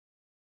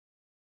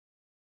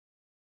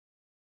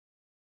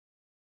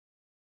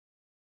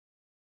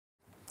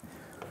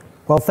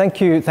Well, thank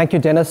you,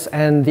 Dennis,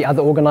 and the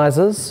other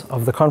organizers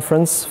of the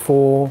conference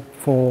for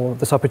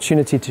this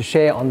opportunity to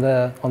share on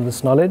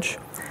this knowledge.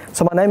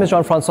 So my name is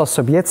Jean Francois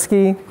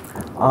Sobiecki.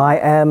 I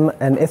am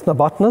an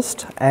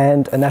ethnobotanist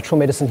and a natural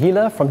medicine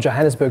healer from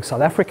Johannesburg, South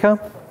Africa.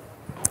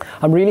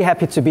 I'm really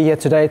happy to be here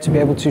today to be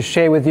able to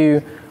share with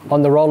you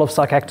on the role of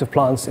psychoactive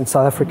plants in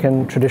South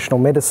African traditional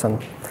medicine.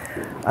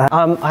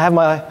 I have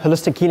my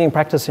holistic healing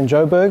practice in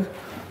Joburg,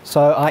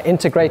 so I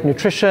integrate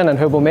nutrition and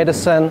herbal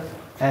medicine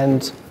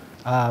and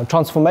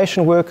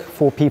transformation work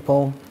for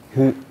people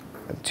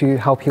to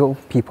help heal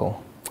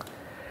people.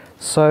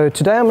 So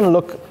today I'm going to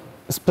look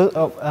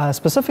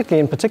specifically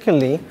and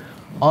particularly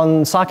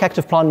on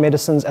psychoactive plant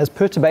medicines as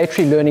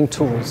perturbatory learning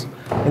tools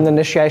in the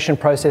initiation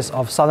process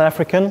of Southern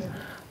African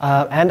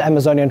and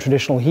Amazonian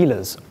traditional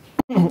healers,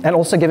 and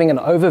also giving an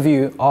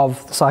overview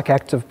of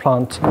psychoactive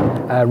plant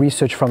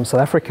research from South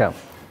Africa.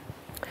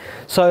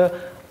 So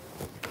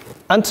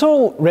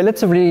until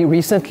relatively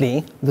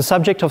recently, the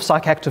subject of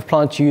psychoactive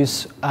plant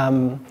use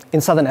in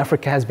Southern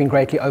Africa has been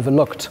greatly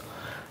overlooked.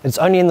 It's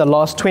only in the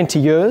last 20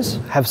 years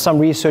have some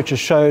researchers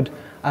showed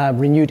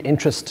renewed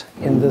interest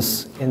in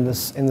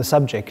the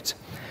subject.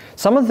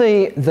 Some of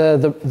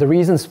the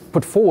reasons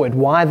put forward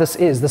why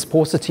this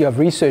paucity of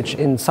research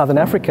in Southern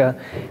Africa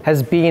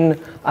has been,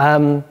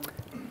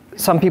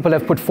 some people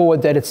have put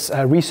forward that it's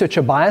a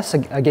researcher bias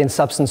against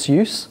substance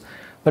use.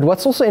 But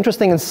what's also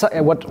interesting,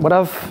 what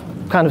I've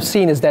kind of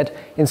seen is that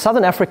in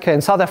Southern Africa,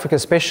 in South Africa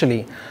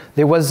especially,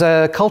 there was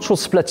a cultural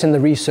split in the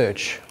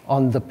research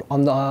on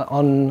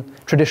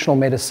traditional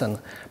medicine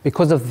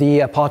because of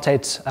the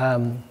apartheid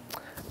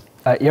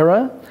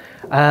era.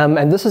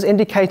 And this is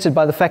indicated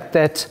by the fact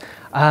that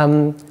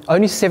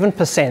only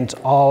 7%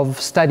 of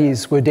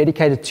studies were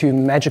dedicated to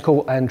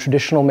magical and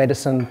traditional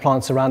medicine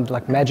plants around,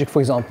 like magic,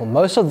 for example.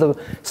 Most of the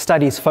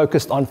studies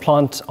focused on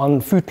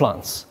food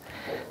plants.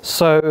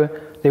 So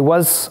there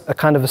was a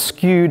kind of a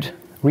skewed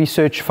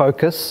research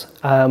focus,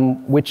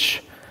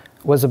 which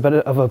was a bit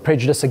of a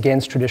prejudice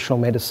against traditional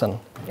medicine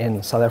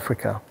in South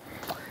Africa.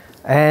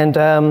 And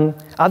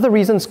other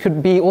reasons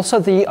could be also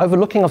the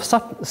overlooking of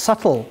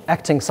subtle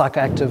acting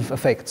psychoactive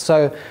effects.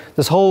 So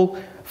this whole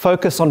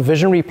focus on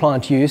visionary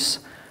plant use,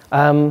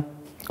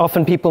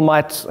 often people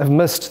might have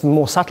missed the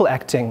more subtle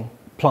acting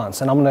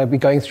plants, and I'm going to be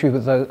going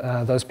through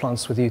those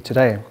plants with you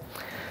today.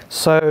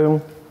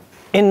 So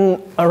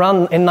in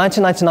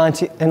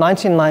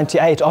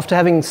 1998, after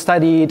having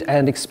studied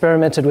and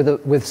experimented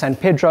with San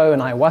Pedro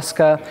and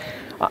Ayahuasca,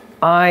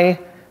 I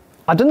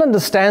didn't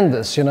understand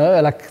this,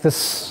 like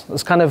this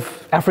kind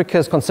of Africa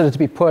is considered to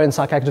be poor in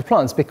psychoactive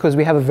plants because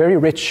we have a very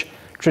rich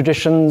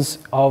traditions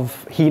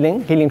of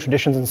healing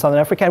traditions in Southern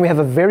Africa, and we have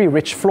a very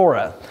rich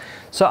flora.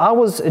 So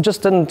it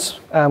just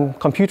didn't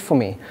compute for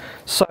me.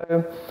 So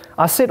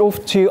I set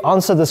off to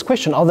answer this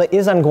question. Are the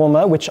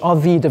Izangoma, which are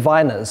the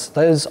diviners,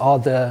 those are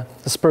the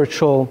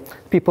spiritual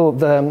people,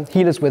 the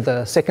healers with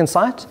the second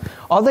sight,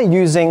 are they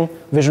using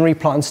visionary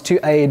plants to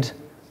aid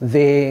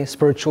their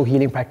spiritual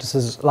healing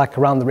practices like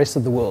around the rest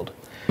of the world?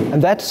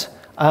 And that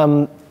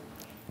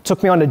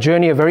took me on a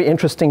journey, a very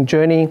interesting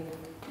journey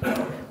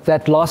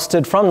that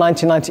lasted from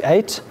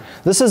 1998.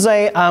 This is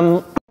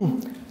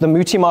the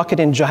Muti market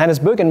in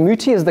Johannesburg, and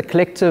Muti is the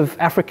collective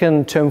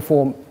African term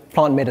for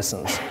plant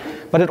medicines.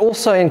 But it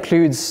also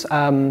includes,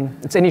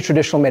 it's any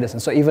traditional medicine,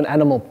 so even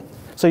animal.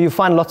 So you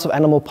find lots of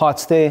animal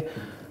parts there.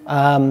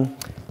 And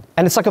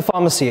it's like a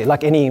pharmacy,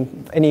 like any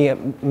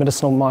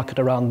medicinal market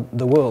around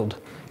the world.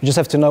 You just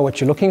have to know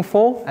what you're looking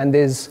for. And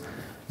it's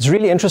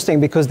really interesting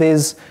because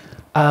there's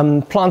a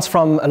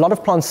lot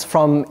of plants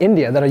from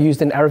India that are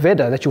used in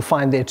Ayurveda that you'll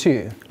find there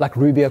too, like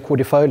Rubia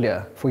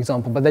cordifolia, for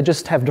example. But they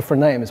just have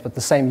different names, but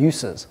the same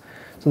uses.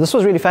 So this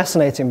was really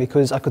fascinating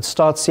because I could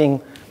start seeing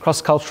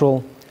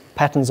cross-cultural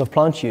patterns of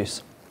plant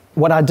use.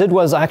 What I did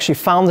was I actually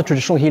found the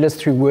traditional healers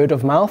through word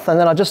of mouth, and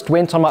then I just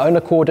went on my own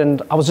accord,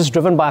 and I was just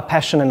driven by a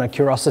passion and a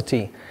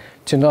curiosity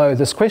to know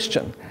this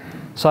question.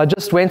 So I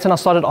just went and I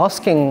started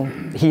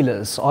asking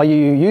healers, are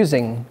you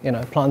using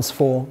plants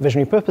for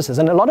visionary purposes?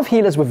 And a lot of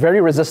healers were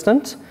very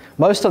resistant.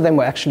 Most of them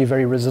were actually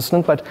very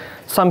resistant, but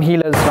some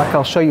healers, like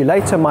I'll show you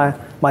later,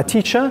 my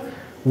teacher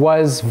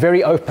was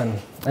very open,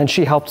 and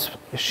she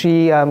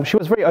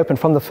was very open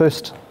from the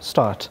first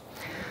start.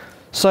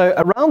 So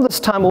around this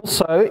time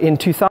also, in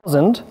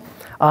 2000,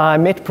 I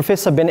met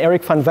Professor Ben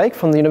Erik van Wyk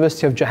from the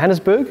University of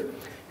Johannesburg,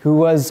 who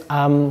was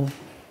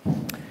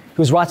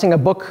writing a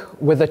book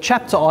with a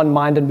chapter on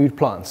mind and mood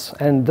plants.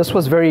 And this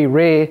was very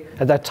rare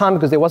at that time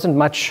because there wasn't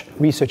much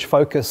research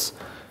focus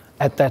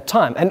at that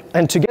time.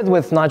 And together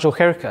with Nigel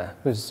Gericke,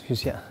 who's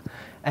here.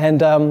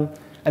 And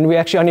we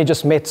actually only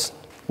just met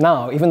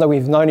now, even though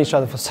we've known of each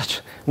other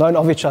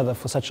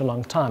for such a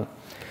long time.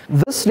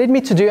 This led me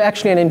to do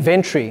actually an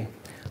inventory.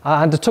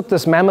 I undertook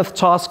this mammoth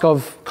task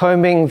of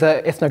combing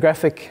the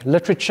ethnographic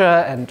literature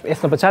and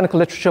ethnobotanical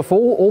literature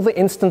for all the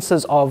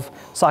instances of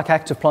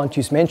psychoactive plant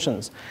use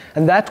mentions.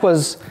 And that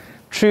was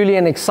truly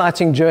an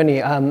exciting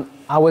journey.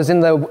 I was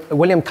in the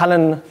William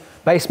Cullen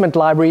basement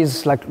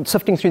libraries, like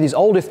sifting through these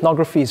old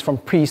ethnographies from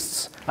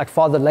priests like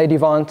Father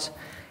Ladivant.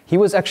 he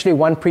was actually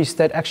one priest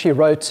that actually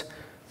wrote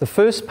the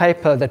first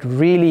paper that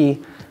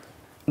really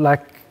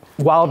like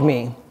wowed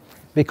me,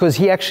 because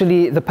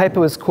the paper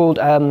was called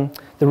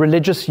The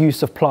Religious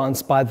Use of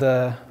Plants by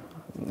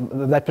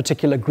that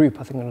particular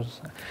group. I think it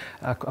was,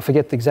 I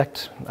forget the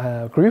exact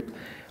group.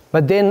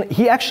 But then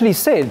he actually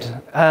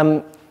said,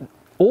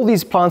 all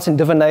these plants in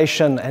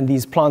divination and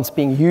these plants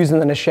being used in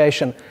the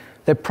initiation,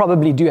 they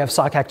probably do have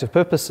psychoactive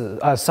purposes,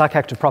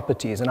 psychoactive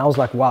properties. And I was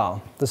like,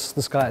 wow,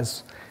 this guy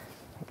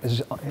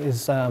he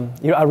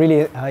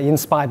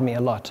inspired me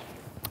a lot.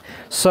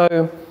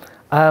 So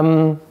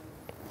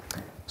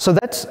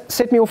that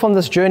set me off on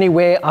this journey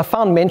where I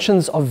found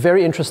mentions of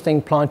very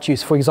interesting plant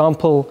use. For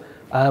example,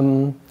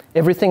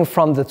 everything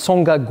from the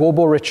Tsonga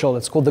Gobo ritual,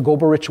 it's called the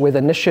Gobo ritual, where the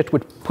initiate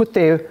would put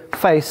their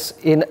face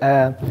in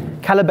a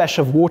calabash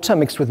of water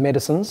mixed with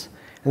medicines,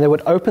 and they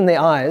would open their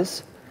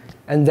eyes,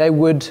 and they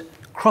would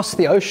cross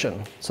the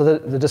ocean. So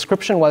the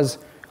description was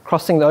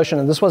crossing the ocean,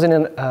 and this was in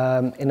an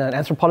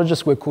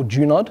anthropologist's work called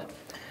Junod.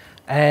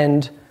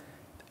 And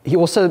he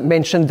also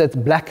mentioned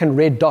that black and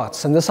red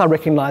dots, and this I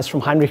recognized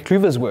from Heinrich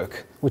Kluwer's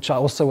work, which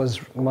also was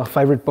my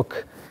favorite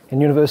book in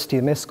university,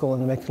 Mescal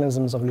and the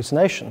Mechanisms of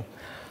Hallucination.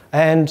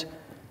 And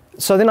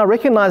so then I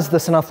recognized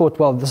this and I thought,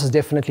 well, this is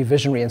definitely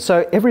visionary. And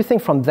so everything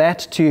from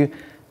that to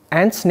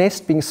ants'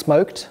 nest being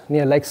smoked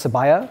near Lake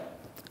Sabaya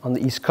on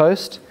the East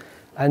Coast.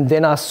 And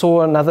then I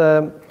saw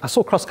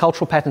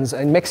cross-cultural patterns.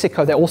 In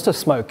Mexico, they also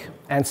smoke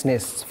ants'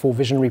 nests for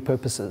visionary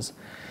purposes.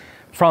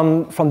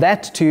 From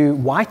that to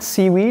white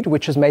seaweed,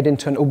 which is made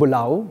into an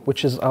ubulao,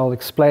 which is, I'll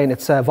explain,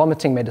 it's a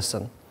vomiting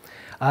medicine.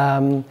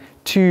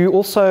 To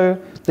also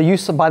the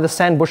use by the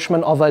sand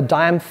bushmen of a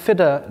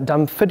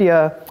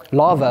Diamphidia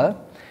larva,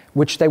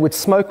 which they would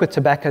smoke with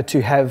tobacco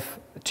to have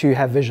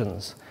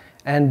visions.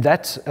 And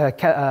that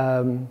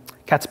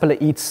caterpillar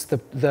eats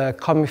the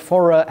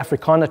Commiphora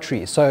africana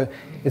tree. So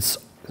it's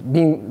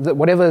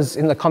whatever's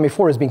in the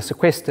Commiphora is being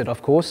sequestered,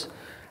 of course.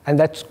 And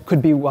that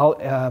could be,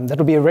 that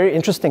would be a very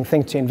interesting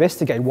thing to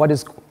investigate. What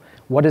is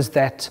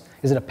that?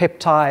 Is it a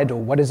peptide, or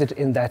what is it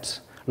in that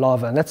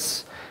larva? And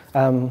that's,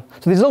 so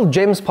these little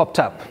gems popped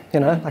up,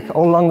 like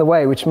all along the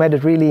way, which made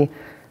it really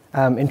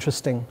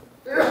interesting.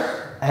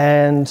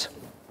 And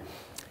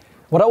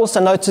what I also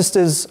noticed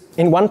is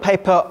in one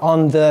paper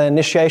on the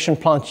initiation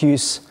plant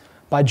use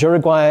by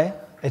Uruguay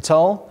et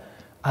al.,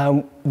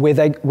 where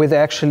they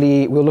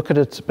actually, we'll look at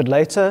it a bit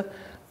later,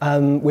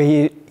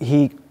 where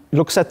he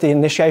looks at the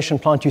initiation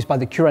plant use by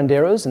the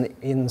curanderos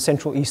in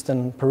central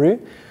eastern Peru.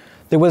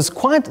 There was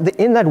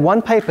in that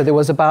one paper, there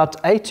was about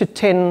 8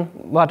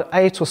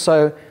 or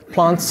so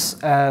plants,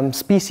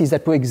 species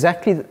that were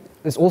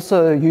is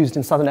also used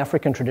in Southern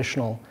African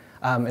traditional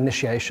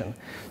initiation.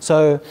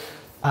 So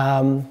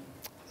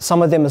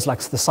some of them is like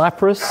the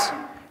cypress.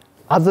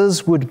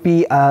 Others would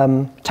be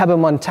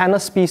Tabamontana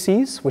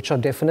species, which are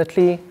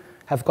definitely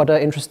have got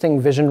an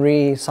interesting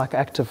visionary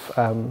psychoactive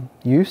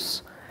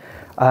use.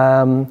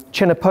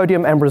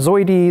 Chenopodium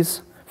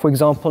ambrosoides, for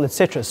example,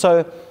 etc.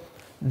 So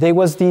there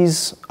was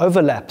these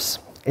overlaps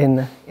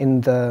in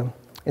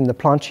the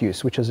plant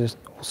use, which is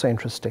also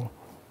interesting.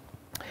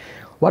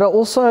 What I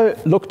also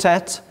looked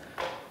at,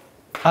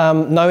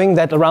 knowing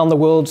that around the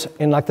world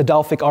in like the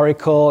Delphic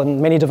Oracle and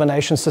many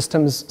divination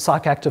systems,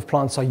 psychoactive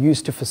plants are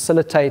used to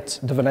facilitate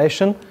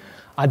divination,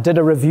 I did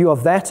a review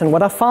of that, and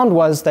what I found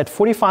was that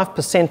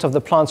 45% of the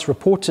plants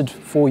reported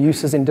for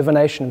uses in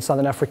divination in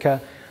Southern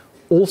Africa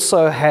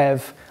also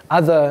have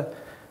other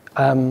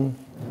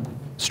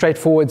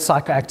straightforward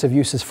psychoactive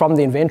uses from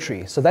the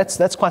inventory. So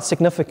that's quite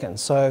significant.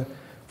 So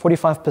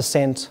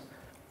 45%,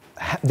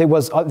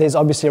 there's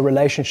obviously a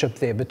relationship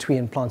there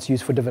between plants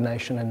used for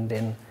divination and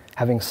then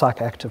having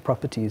psychoactive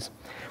properties.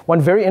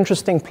 One very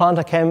interesting plant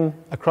I came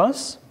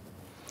across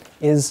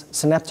is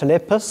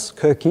Synaptolepis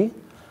kirki.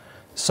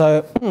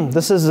 So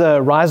this is a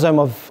rhizome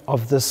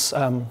of this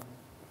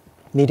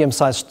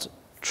medium-sized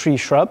tree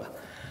shrub.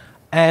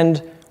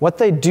 And what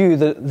they do,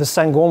 the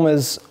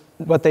Sangomas,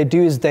 what they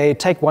do is they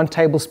take 1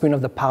 tablespoon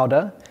of the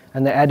powder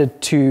and they add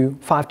it to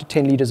 5 to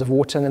 10 liters of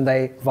water, and then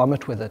they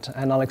vomit with it.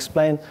 And I'll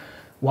explain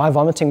why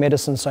vomiting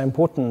medicine is so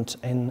important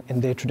in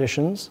their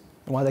traditions,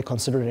 and why they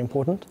consider it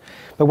important.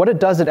 But what it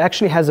does, it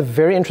actually has a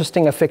very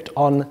interesting effect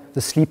on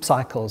the sleep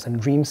cycles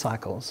and dream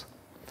cycles.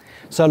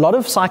 So a lot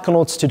of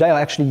psychonauts today are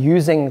actually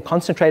using a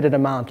concentrated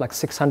amount, like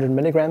 600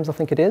 milligrams, I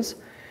think it is.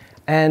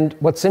 And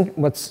what's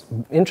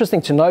interesting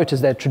to note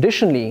is that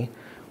traditionally,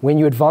 when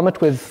you would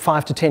vomit with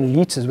 5 to 10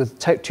 liters with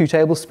 2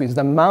 tablespoons,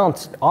 the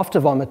amount after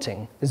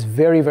vomiting is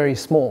very, very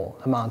small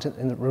amount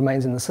and it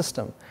remains in the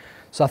system.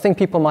 So I think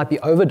people might be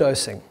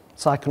overdosing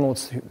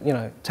psychonauts,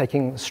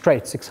 taking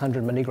straight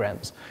 600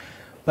 milligrams.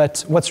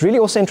 But what's really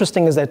also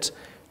interesting is that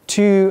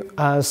 2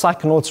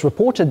 psychonauts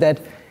reported that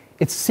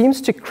it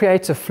seems to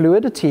create a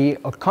fluidity,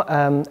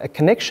 a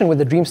connection with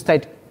the dream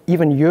state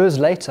even years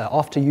later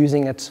after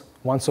using it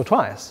once or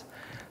twice.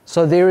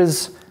 So there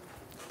is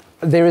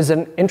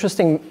an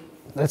interesting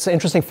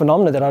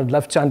phenomenon that I'd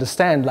love to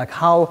understand, like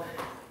how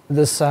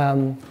this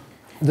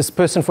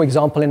person, for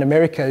example, in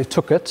America who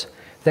took it,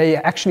 they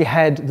actually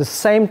had the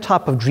same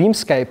type of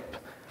dreamscape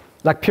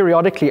like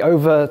periodically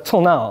over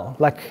till now,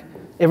 like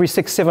every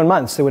 6-7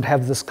 months, they would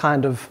have this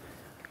kind of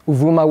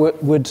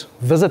uvuma would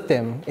visit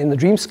them in the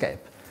dreamscape.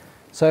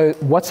 So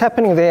what's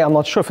happening there, I'm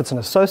not sure if it's an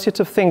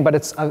associative thing, but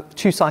it's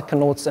two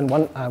psychonauts and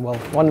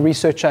one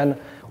researcher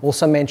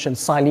also mentioned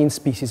silene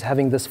species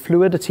having this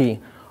fluidity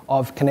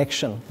of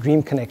connection,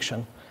 dream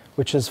connection,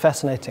 which is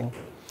fascinating.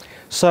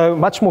 So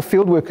much more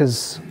field work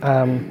is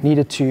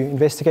needed to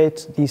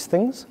investigate these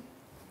things,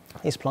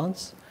 these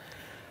plants.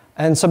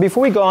 And so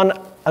before we go on,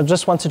 I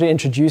just wanted to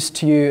introduce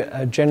to you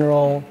a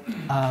general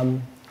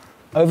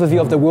overview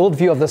of the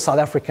worldview of the South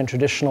African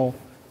traditional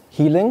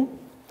healing.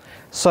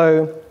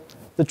 So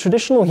the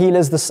traditional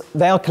healers,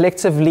 they are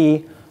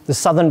collectively the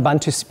Southern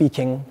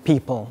Bantu-speaking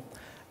people.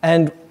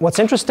 And what's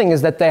interesting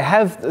is that they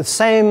have the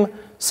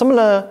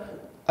similar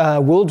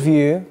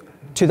worldview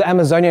to the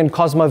Amazonian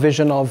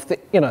cosmovision of the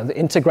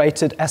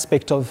integrated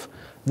aspect of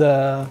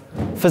the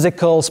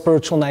physical,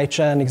 spiritual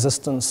nature and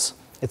existence.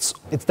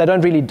 They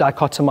don't really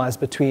dichotomize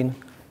between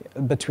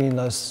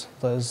those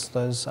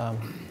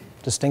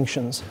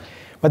distinctions.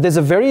 But there's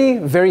a very,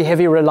 very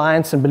heavy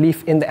reliance and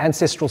belief in the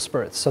ancestral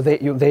spirits, so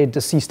their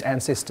deceased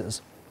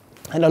ancestors.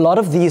 And a lot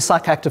of these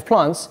psychoactive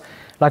plants,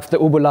 like the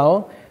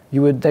ubulao,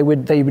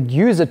 they would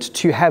use it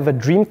to have a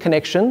dream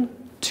connection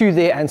to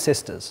their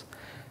ancestors.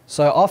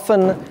 So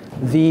often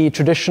the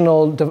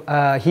traditional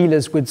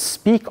healers would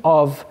speak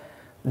of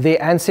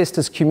their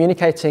ancestors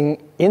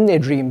communicating in their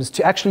dreams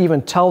to actually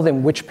even tell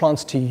them which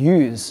plants to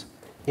use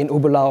in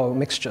ubulao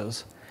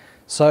mixtures.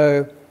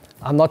 So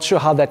I'm not sure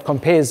how that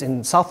compares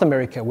in South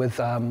America with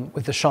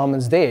the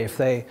shamans there. If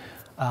they,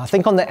 I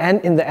think in the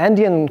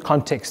Andean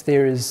context,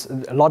 there is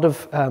a lot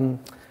of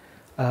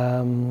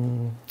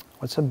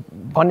what's her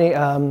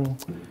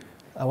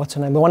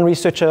name? The one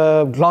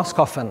researcher, Glass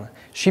Coffin.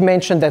 She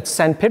mentioned that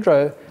San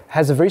Pedro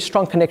has a very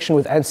strong connection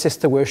with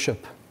ancestor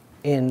worship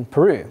in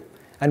Peru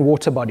and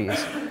water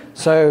bodies.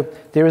 So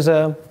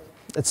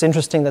it's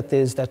interesting that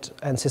there's that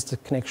ancestor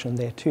connection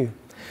there too.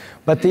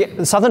 But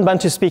the Southern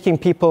Bantu-speaking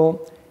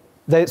people,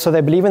 they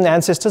believe in the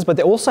ancestors, but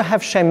they also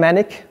have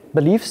shamanic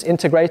beliefs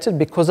integrated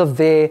because of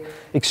their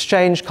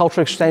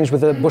cultural exchange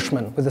with the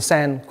Bushmen, with the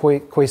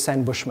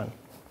Khoisan Bushmen,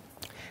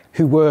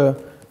 who were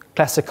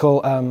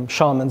classical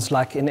shamans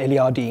like in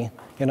Eliade,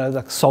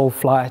 like soul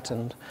flight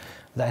and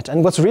that.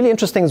 And what's really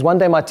interesting is one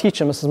day my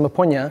teacher, Mrs.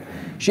 Maponya,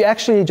 she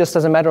actually, just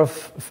as a matter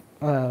of,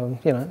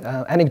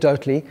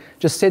 anecdotally,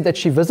 just said that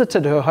she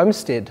visited her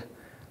homestead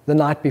the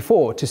night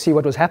before to see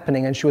what was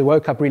happening, and she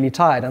woke up really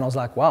tired. And I was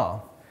like,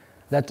 wow.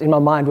 That in my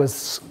mind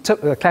was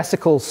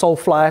classical soul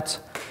flight,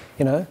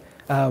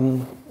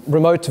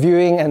 remote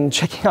viewing and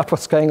checking out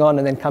what's going on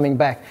and then coming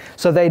back.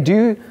 So they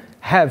do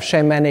have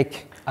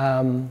shamanic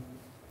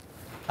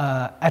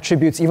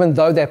attributes, even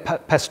though they're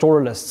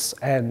pastoralists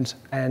and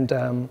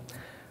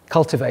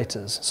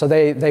cultivators. So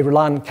they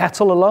rely on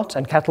cattle a lot,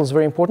 and cattle is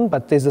very important,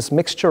 but there's this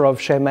mixture of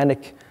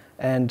shamanic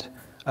and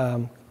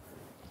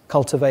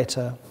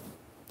cultivator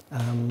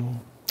kind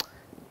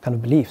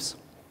of beliefs.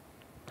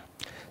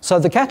 So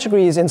the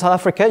categories in South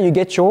Africa, you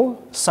get your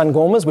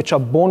sangomas, which are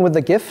born with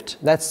the gift.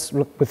 That's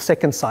with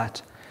second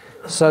sight.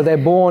 So they're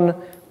born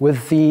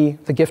with the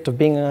gift of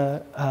being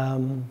a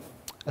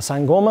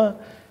sangoma,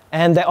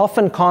 and they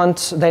often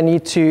can't, they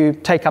need to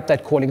take up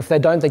that calling. If they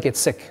don't, they get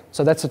sick.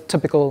 So that's a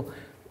typical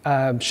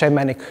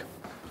shamanic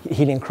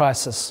healing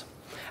crisis.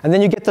 And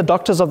then you get the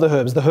doctors of the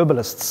herbs, the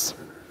herbalists.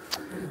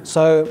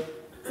 So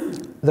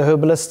the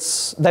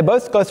herbalists, they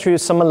both go through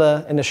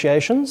similar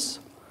initiations.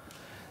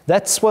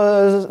 That's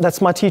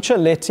my teacher,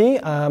 Leti,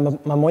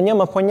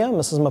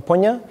 Mrs.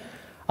 Maponya.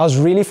 I was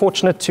really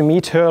fortunate to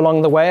meet her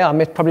along the way. I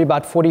met probably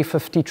about 40,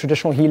 50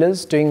 traditional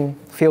healers doing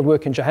field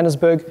work in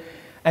Johannesburg.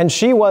 And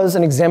she was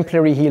an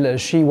exemplary healer.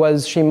 She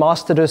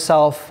mastered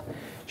herself.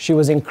 She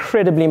was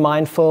incredibly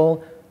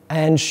mindful.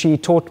 And she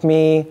taught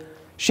me,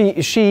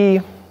 she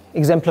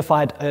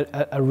exemplified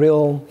a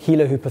real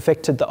healer who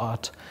perfected the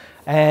art.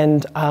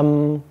 And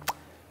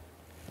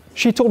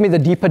she taught me the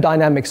deeper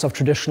dynamics of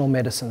traditional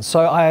medicine.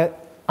 So I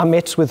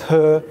met with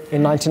her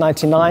in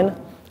 1999,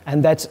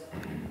 and that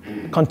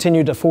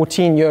continued a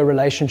 14-year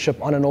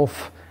relationship on and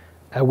off,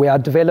 where I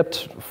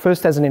developed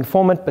first as an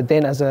informant, but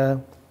then as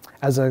a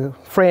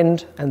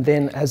friend, and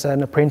then as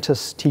an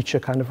apprentice-teacher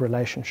kind of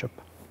relationship.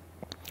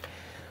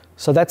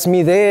 So that's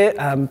me there,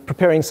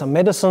 preparing some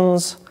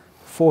medicines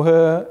for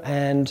her,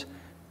 and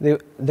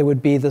there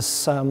would be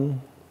this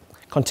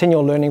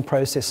continual learning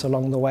process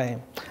along the way.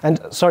 And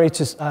sorry,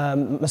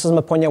 Mrs.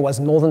 Maponya was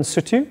Northern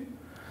Sotho.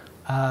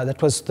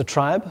 That was the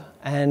tribe,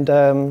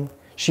 and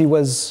she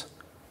was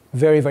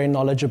very, very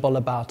knowledgeable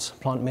about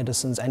plant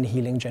medicines and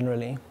healing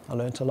generally. I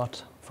learned a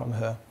lot from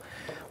her.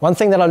 One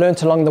thing that I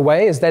learned along the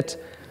way is that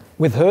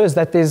with her is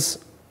that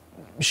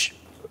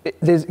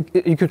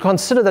you could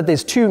consider that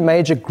there's two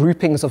major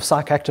groupings of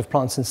psychoactive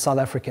plants in South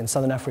Africa, in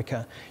Southern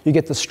Africa. You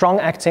get the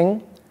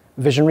strong-acting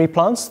visionary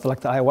plants, like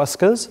the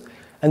ayahuascas,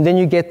 and then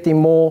you get the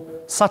more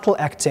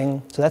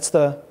subtle-acting, so that's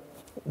the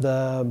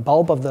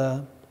bulb of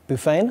the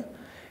bufane,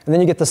 and then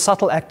you get the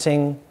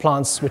subtle-acting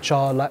plants, which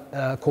are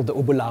called the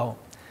ubulao.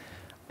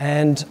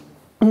 And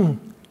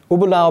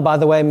Ubulao, by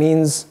the way,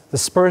 means the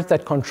spirit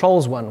that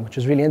controls one, which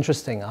is really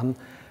interesting.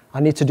 I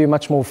need to do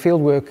much more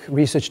fieldwork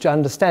research to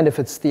understand if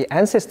it's the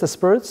ancestor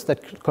spirits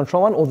that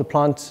control one or the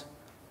plant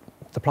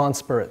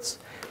spirits.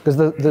 Because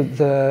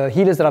the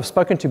healers that I've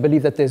spoken to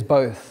believe that there's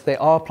both.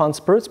 There are plant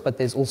spirits, but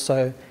there's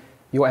also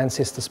your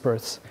ancestor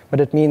spirits. But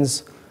it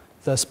means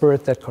the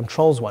spirit that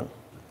controls one.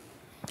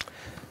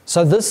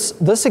 So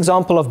this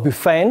example of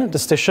Bufane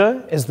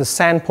disticha is the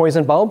sand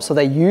poison bulb. So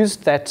they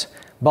used that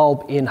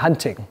bulb in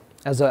hunting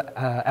as an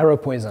arrow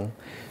poison.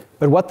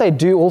 But what they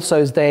do also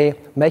is they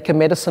make a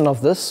medicine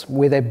of this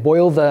where they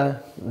boil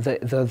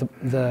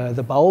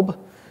the bulb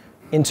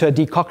into a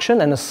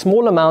decoction, and a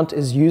small amount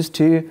is used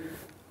to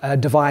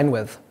divine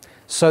with.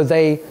 So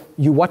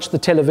you watch the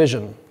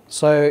television.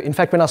 So in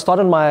fact, when I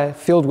started my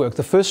fieldwork,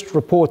 the first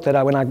report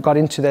that when I got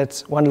into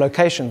that one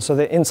location, so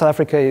in South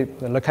Africa,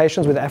 the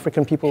locations where the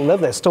African people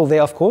live, they're still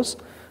there, of course.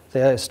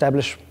 They're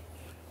established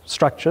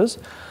structures,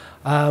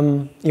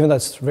 even though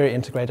it's very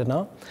integrated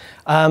now.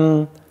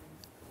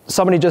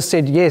 Somebody just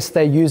said, yes,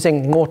 they're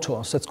using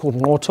ngoto, so it's called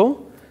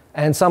ngoto,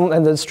 and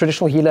this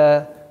traditional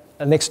healer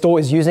next door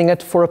is using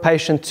it for a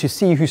patient to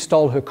see who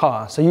stole her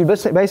car. So you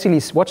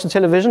basically watch the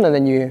television and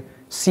then you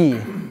see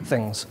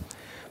things.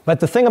 But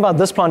the thing about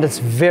this plant, it's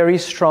very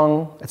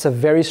strong. It's a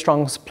very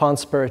strong plant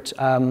spirit.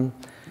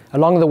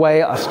 Along the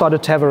way, I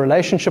started to have a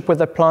relationship with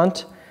the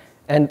plant,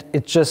 and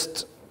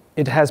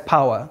it has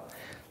power.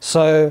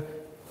 So,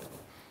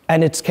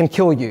 and it can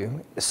kill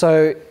you.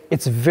 So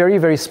it's very,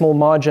 very small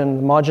margin.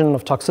 The margin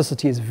of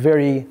toxicity is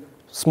very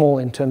small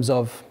in terms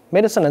of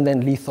medicine, and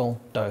then lethal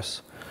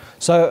dose.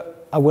 So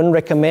I wouldn't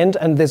recommend,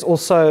 and there's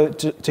also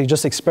to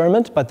just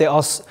experiment, but there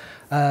are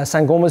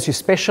sangomas who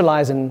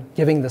specialize in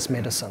giving this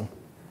medicine,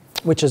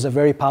 which is a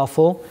very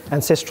powerful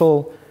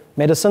ancestral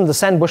medicine. The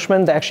San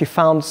Bushmen, they actually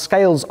found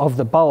scales of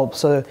the bulb.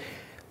 So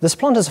this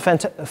plant is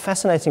a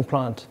fascinating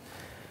plant.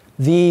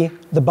 The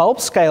bulb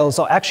scales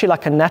are actually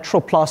like a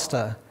natural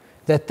plaster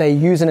that they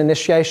use in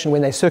initiation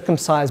when they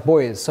circumcise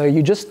boys. So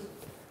you just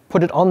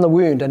put it on the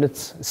wound and it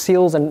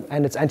seals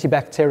and it's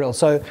antibacterial.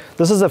 So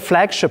this is a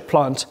flagship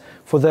plant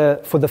for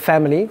the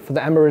family, for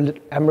the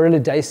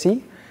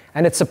Amaryllidaceae,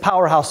 and it's a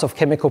powerhouse of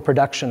chemical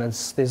production.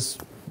 There's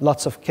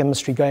lots of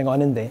chemistry going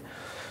on in there.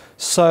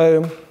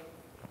 So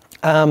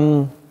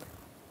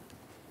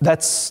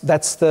that's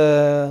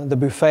the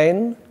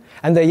Bufane.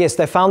 And yes,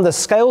 they found the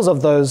scales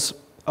of those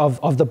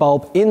of the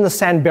bulb in the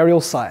sand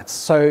burial sites.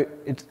 So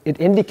it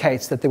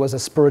indicates that there was a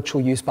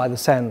spiritual use by the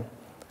sand,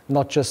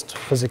 not just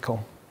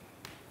physical.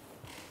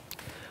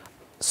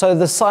 So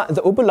the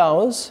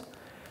ubulaos,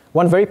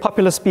 one very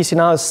popular species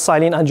now is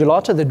Silene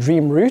undulata, the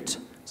dream root.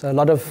 So a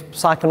lot of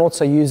psychonauts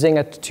are using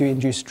it to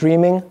induce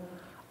dreaming.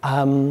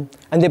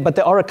 But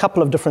there are a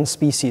couple of different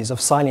species of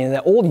Silene, and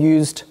they're all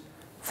used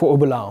for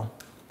ubulao.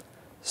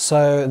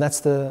 So that's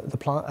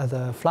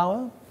the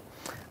flower.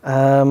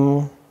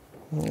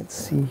 Let's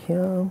see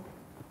here.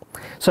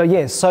 So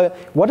yes, so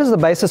what is the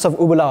basis of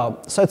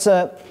ubulao? So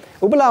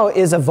ubulao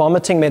is a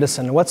vomiting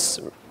medicine. What's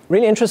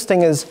really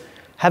interesting is,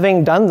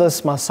 having done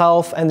this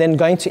myself and then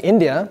going to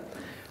India,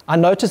 I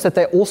noticed that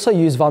they also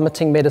use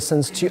vomiting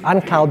medicines to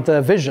uncloud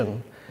the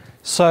vision.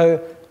 So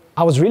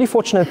I was really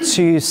fortunate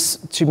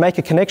to make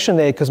a connection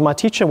there, because my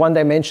teacher one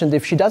day mentioned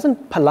if she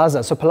doesn't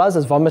palaza, so palaza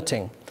is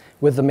vomiting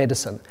with the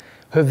medicine,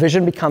 her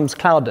vision becomes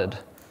clouded.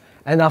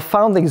 And I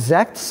found the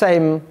exact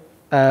same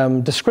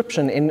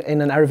description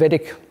in an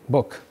Ayurvedic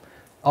book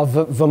of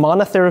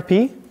vamana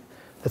therapy,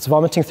 that's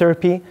vomiting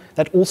therapy,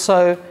 that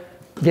also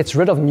gets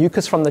rid of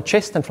mucus from the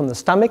chest and from the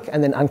stomach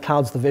and then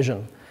unclouds the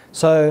vision.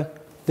 So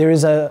there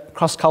is a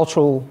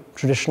cross-cultural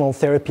traditional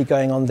therapy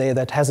going on there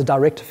that has a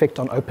direct effect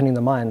on opening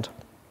the mind.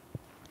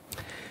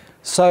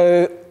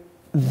 So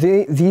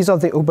these are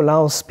the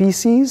ubulao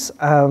species.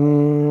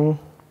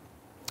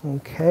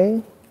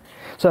 Okay.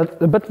 So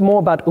a bit more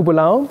about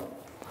ubulao.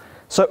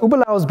 So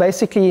ubulao is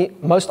basically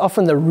most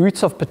often the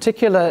roots of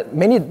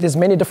there's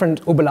many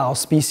different ubulao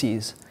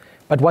species,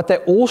 but what they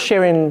all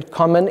share in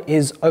common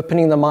is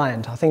opening the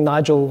mind. I think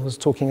Nigel was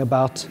talking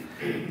about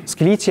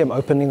skeletium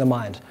opening the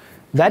mind.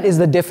 That is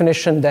the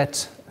definition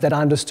that I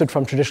understood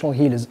from traditional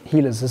healers,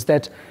 is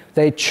that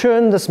they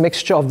churn this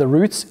mixture of the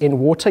roots in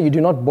water. You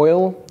do not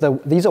boil.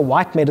 These are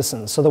white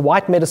medicines. So the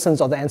white medicines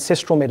are the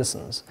ancestral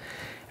medicines.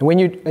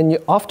 And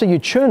after you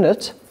churn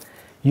it,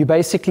 you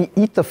basically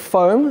eat the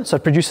foam, so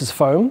it produces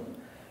foam,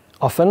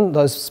 often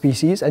those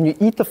species, and you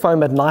eat the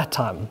foam at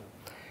nighttime.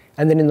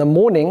 And then in the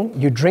morning,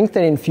 you drink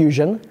that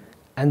infusion,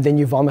 and then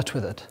you vomit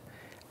with it.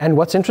 And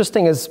what's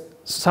interesting is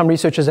some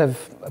researchers have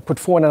put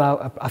forward,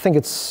 and I think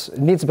it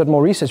needs a bit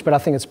more research, but I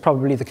think it's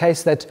probably the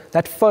case that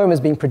that foam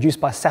is being produced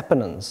by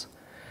saponins.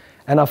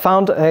 And I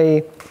found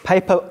a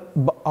paper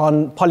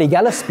on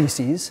polygala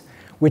species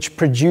which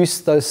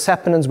produce those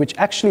saponins, which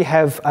actually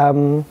have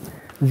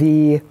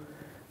the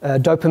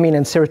dopamine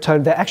and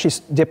serotonin. They're actually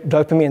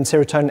dopamine and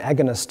serotonin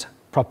agonist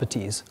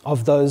properties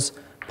of those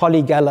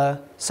polygala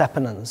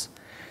saponins.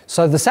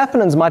 So the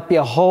saponins might be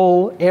a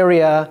whole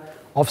area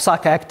of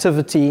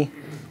psychoactivity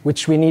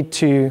which we need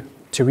to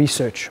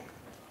research.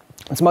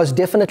 It's most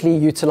definitely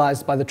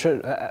utilized by the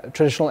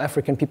traditional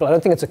African people. I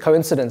don't think it's a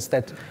coincidence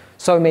that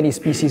so many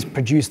species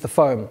produce the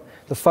foam.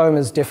 The foam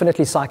is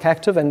definitely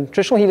psychoactive, and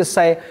traditional healers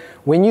say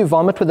when you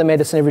vomit with the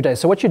medicine every day,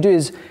 so what you do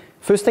is,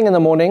 first thing in the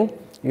morning,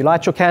 you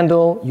light your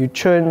candle, you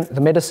churn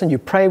the medicine, you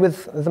pray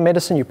with the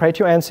medicine, you pray to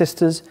your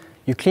ancestors,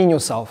 you clean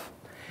yourself.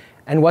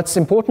 And what's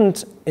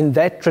important in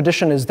that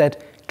tradition is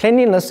that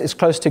cleanliness is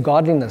close to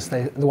godliness,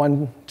 the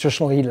one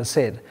traditional healer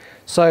said.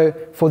 So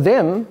for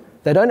them,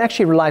 they don't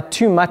actually rely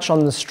too much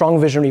on the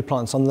strong visionary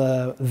plants, on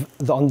the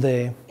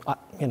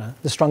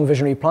strong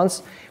visionary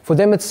plants. For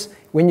them, it's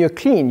when you're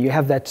clean, you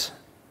have that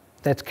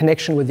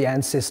connection with the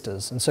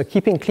ancestors. And so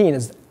keeping clean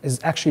is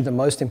actually the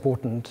most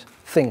important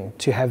thing,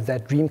 to have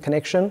that dream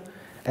connection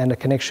and a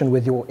connection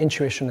with your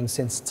intuition and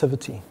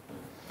sensitivity.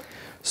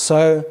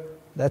 So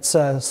that's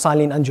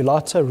Silene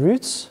undulata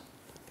roots,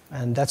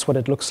 and that's what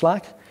it looks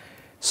like.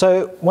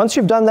 So once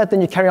you've done that,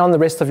 then you carry on the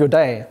rest of your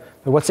day.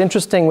 But what's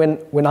interesting,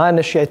 when I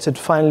initiated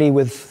finally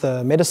with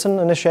the medicine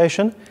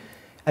initiation,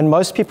 and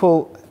most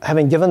people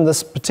having given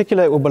this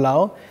particular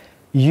ubalao,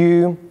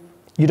 you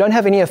don't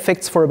have any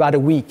effects for about a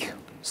week.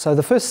 So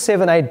the first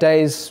 7-8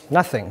 days,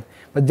 nothing.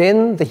 But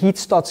then the heat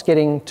starts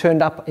getting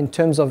turned up in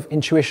terms of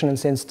intuition and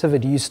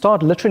sensitivity. You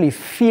start literally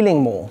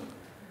feeling more.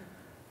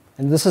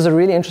 And this is a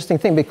really interesting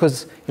thing,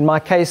 because in my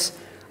case,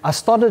 I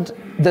started,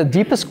 the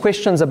deepest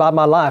questions about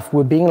my life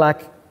were being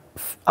like,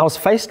 I was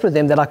faced with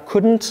them that I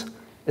couldn't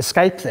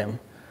escape them.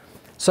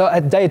 So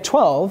at day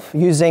 12,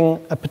 using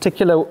a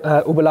particular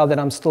ubalao that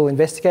I'm still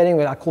investigating,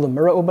 what I call the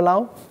mirror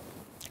ubalao,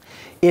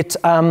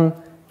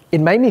 it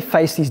made me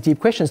face these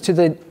deep questions to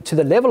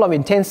the level of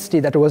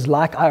intensity that it was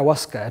like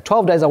ayahuasca. At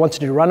 12 days, I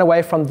wanted to run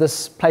away from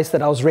this place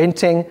that I was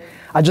renting.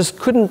 I just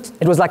couldn't,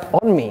 it was like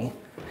on me.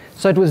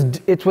 So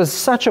it was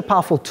such a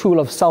powerful tool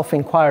of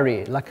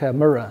self-inquiry, like a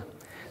mirror.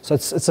 So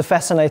it's a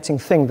fascinating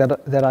thing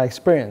that I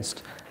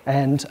experienced.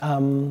 And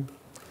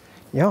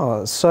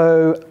yeah,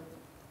 so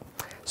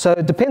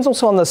it depends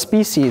also on the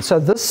species. So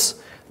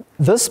this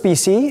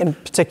species in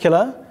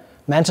particular,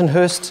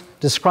 Mantonhurst,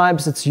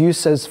 describes its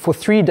use as for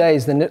 3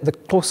 days, the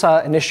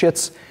Xhosa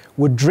initiates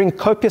would drink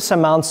copious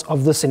amounts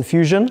of this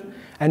infusion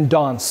and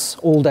dance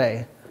all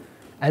day.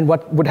 And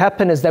what would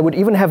happen is they would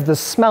even have the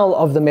smell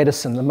of the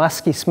medicine, the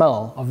musky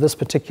smell of this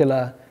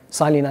particular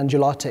Silene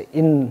undulata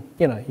in,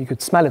 you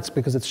could smell it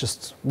because it's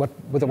just what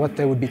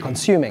they would be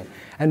consuming,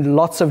 and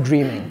lots of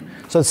dreaming.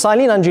 So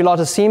Silene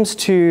undulata seems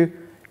to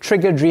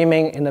trigger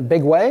dreaming in a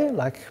big way,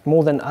 like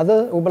more than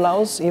other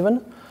ubalaos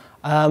even.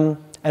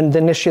 And the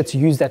initiates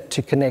use that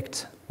to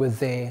connect with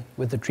the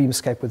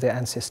dreamscape, with their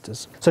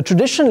ancestors. So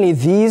traditionally,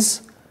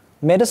 these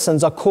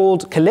medicines are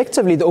called,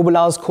 collectively, the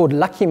ubalaos called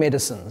lucky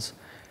medicines.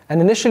 And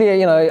initially,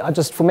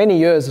 for many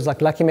years, it was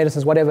like lucky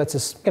medicines, whatever,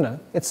 it's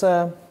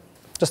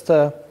just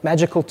a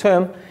magical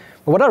term.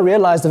 But what I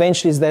realized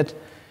eventually is that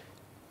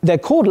they're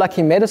called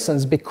lucky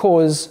medicines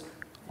because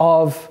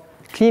of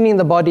cleaning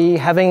the body,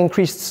 having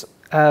increased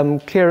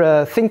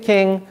clearer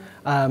thinking,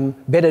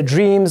 better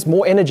dreams,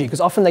 more energy,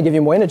 because often they give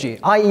you more energy,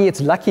 i.e.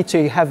 it's lucky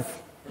to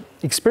have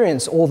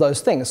experienced all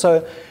those things.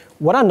 So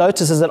what I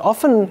notice is that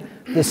often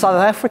the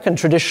South African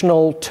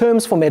traditional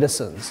terms for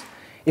medicines,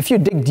 if you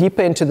dig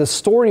deeper into the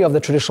story of the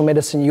traditional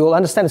medicine, you'll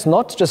understand it's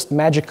not just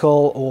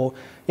magical or,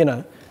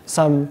 it's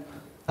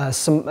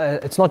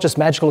not just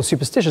magical or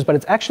superstitious, but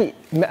it's actually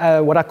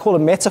what I call a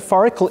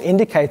metaphorical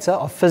indicator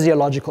of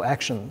physiological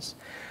actions.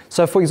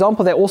 So, for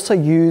example, they also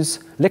use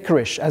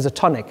licorice as a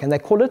tonic, and they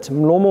call it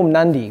mlomo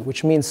mnandi,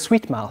 which means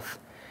sweet mouth.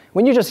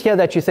 When you just hear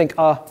that, you think,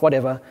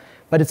 whatever.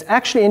 But it's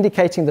actually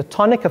indicating the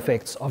tonic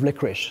effects of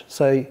licorice.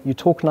 So you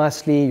talk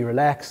nicely, you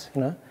relax,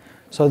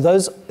 So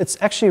it's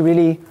actually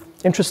really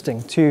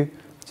interesting to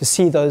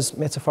see those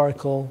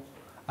metaphorical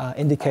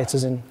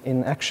indicators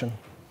in action.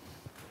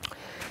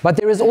 But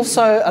there is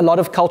also a lot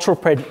of cultural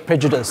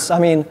prejudice. I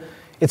mean,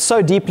 it's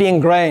so deeply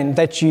ingrained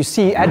that you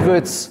see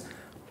adverts,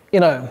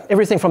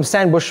 everything from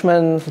Stan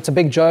Bushman, it's a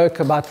big joke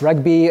about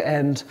rugby,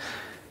 and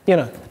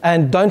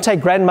don't take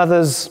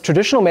grandmother's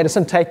traditional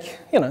medicine, take,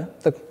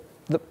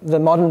 the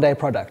modern day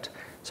product.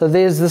 So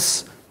there's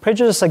this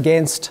prejudice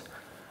against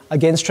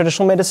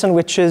traditional medicine,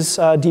 which is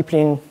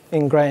deeply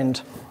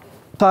ingrained.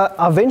 So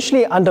I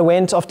eventually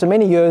underwent, after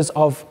many years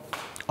of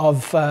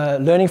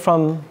learning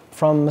from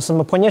Mrs.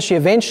 Maphonya,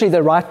 eventually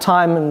the right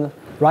time and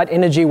right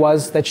energy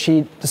was that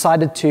she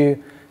decided to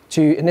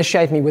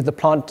initiate me with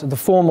the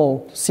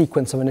formal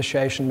sequence of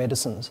initiation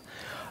medicines.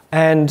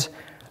 And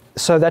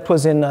so that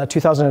was in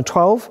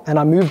 2012, and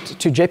I moved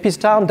to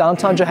Jeppiestown,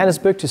 downtown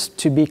Johannesburg,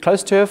 to be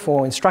close to her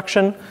for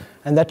instruction,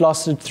 and that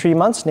lasted 3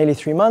 months, nearly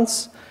 3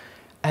 months.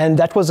 And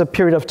that was a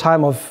period of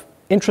time of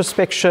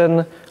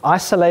introspection,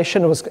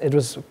 isolation. It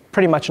was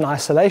pretty much an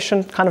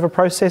isolation kind of a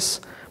process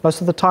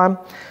most of the time,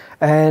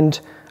 and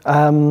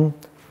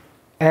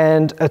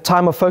a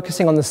time of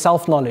focusing on the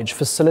self-knowledge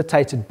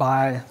facilitated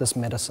by this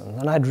medicine.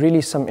 And I had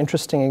really some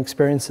interesting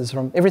experiences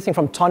from everything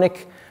from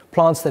tonic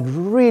plants that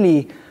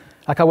really,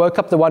 like I woke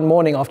up the one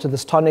morning after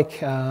this tonic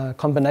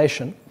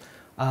combination,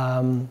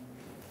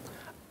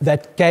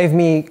 that gave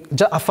me,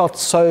 I felt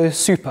so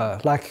super,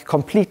 like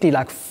completely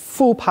like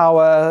full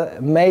power,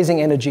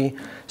 amazing energy.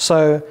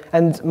 So,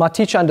 and my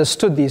teacher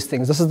understood these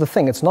things. This is the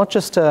thing, it's not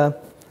just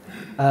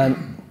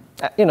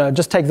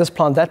just take this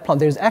plant, that plant.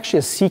 There's actually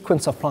a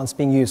sequence of plants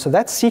being used. So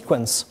that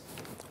sequence,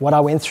 what I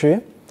went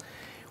through,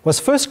 was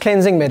first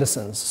cleansing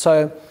medicines.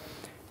 So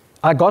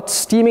I got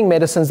steaming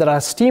medicines that I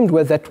steamed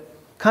with that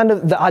kind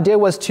of, the idea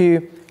was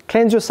to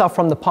cleanse yourself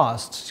from the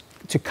past,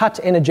 to cut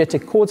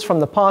energetic cords from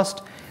the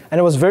past. And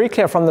it was very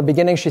clear from the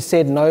beginning, she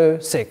said no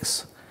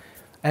sex.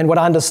 And what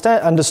I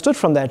understood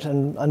from that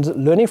and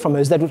learning from her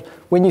is that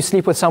when you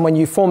sleep with someone,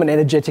 you form an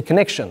energetic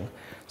connection.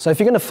 So if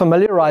you're going to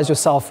familiarize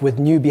yourself with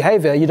new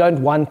behavior, you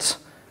don't want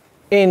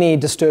any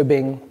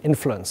disturbing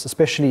influence,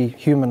 especially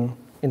human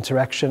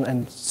interaction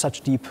and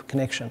such deep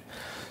connection.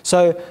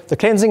 So the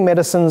cleansing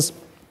medicines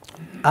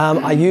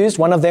I used,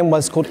 one of them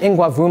was called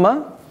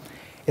Ingwavuma.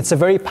 It's a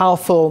very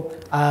powerful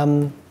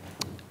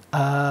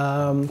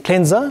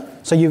cleanser.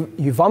 So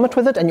you vomit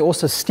with it and you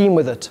also steam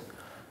with it.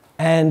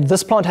 And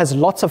this plant has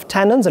lots of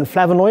tannins and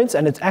flavonoids,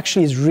 and it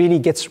actually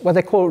gets what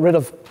they call rid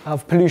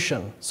of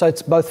pollution. So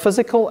it's both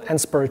physical and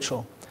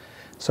spiritual.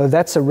 So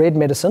that's a red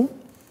medicine.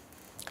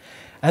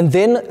 And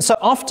then, so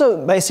after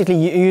basically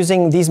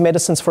using these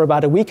medicines for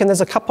about a week, and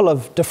there's a couple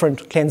of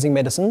different cleansing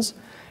medicines,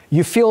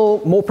 you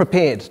feel more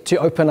prepared to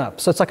open up.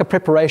 So it's like a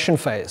preparation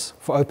phase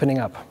for opening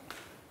up.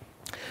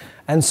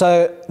 And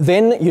so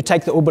then you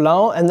take the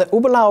ubulao, and the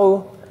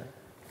ubulao,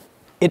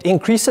 it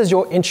increases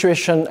your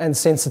intuition and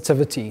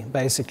sensitivity,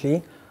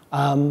 basically.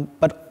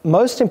 But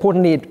most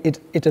importantly,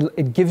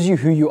 it gives you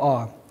who you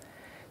are.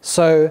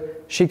 So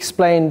she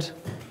explained,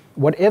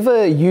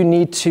 whatever you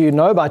need to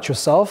know about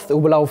yourself, the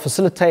ubulao will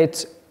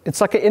facilitate.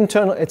 It's like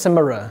it's a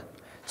mirror.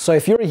 So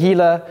if you're a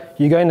healer,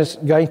 you're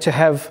going to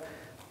have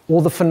all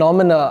the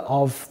phenomena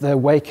of the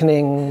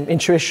awakening,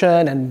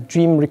 intuition, and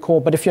dream recall.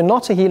 But if you're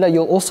not a healer,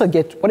 you'll also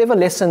get whatever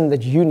lesson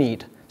that you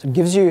need. So it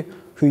gives you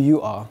who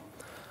you are.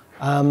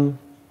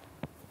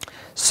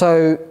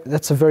 So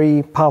that's a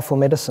very powerful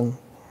medicine.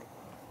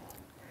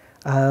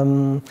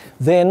 So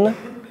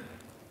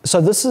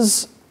this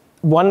is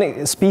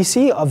one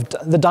species of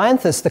the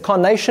dianthus, the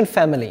carnation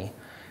family.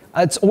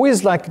 It's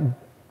always like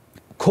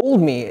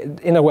called me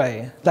in a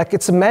way, like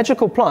it's a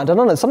magical plant. I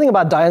don't know, something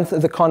about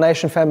the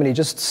carnation family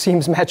just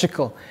seems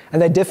magical.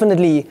 And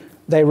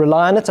they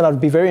rely on it, and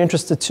I'd be very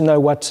interested to know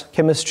what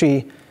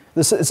chemistry,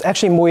 this is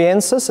actually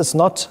moyensis,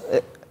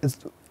 it's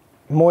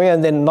moya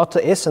and then not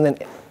the S, and then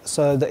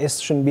so the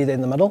S shouldn't be there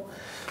in the middle.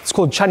 It's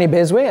called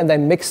chanibezwe, and they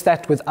mix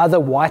that with other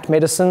white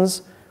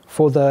medicines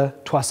for the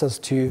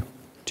twasas to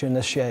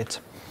initiate.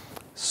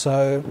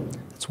 So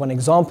that's one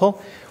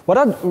example. What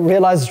I've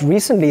realized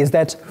recently is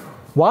that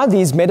why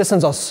these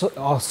medicines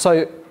are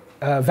so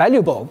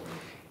valuable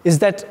is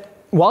that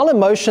while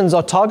emotions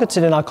are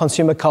targeted in our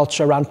consumer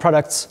culture around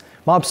products,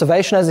 my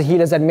observation as a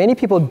healer is that many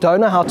people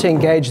don't know how to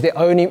engage their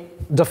own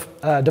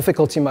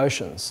difficult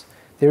emotions.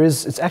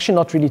 It's actually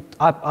not really,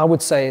 I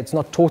would say it's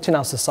not taught in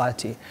our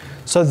society.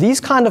 So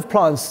these kind of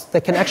plants, they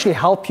can actually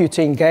help you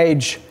to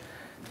engage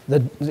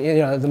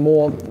the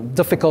more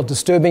difficult,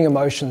 disturbing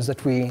emotions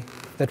that we're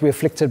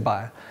afflicted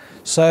by.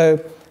 So,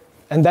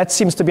 and that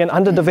seems to be an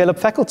underdeveloped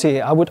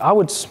faculty. I would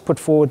put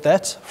forward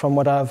that from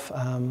what I've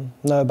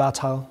know about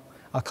how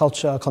our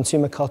culture, our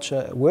consumer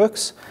culture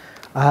works.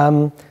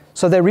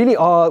 So they really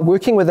are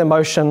working with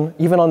emotion,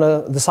 even on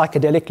the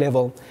psychedelic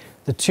level.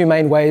 The two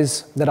main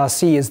ways that I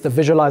see is the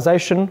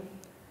visualization,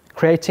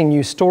 creating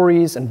new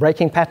stories and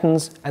breaking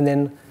patterns, and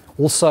then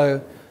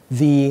also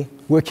the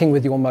working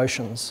with your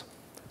emotions.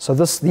 So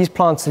these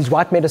plants, these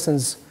white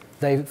medicines,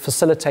 they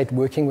facilitate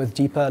working with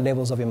deeper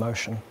levels of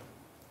emotion.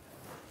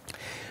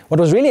 What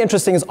was really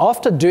interesting is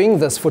after doing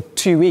this for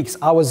 2 weeks,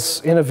 I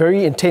was in a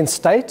very intense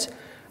state,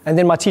 and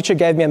then my teacher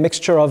gave me a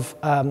mixture of,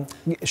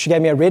 she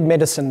gave me a red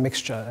medicine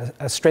mixture,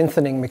 a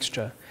strengthening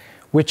mixture,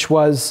 which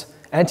was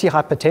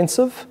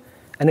antihypertensive,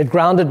 and it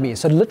grounded me.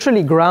 So it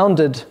literally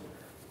grounded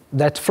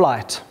that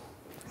flight.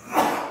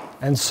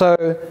 And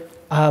so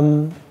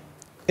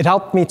it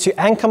helped me to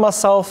anchor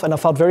myself, and I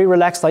felt very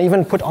relaxed. I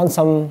even put on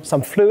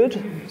some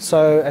fluid.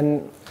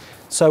 So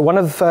one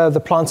of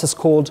the plants is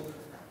called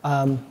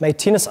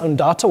Medicinal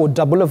undata, or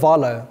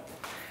dabulavalo.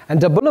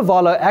 And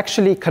dabulavalo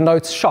actually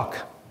connotes shock.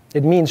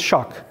 It means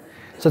shock.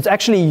 So it's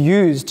actually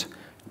used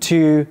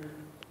to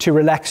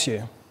relax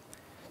you.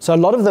 So a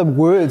lot of the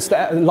words,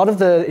 a lot of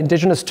the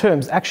indigenous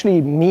terms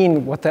actually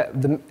mean what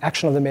the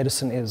action of the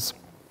medicine is.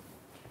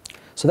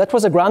 So that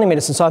was a grounding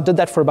medicine. So I did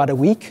that for about a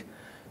week,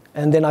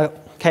 and then I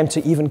came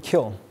to even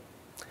kill.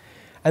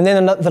 And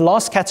then the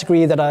last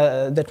category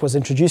that was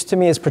introduced to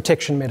me is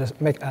protection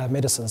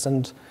medicines.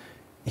 And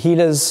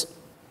healers,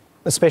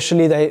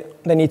 especially, they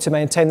need to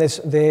maintain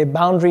their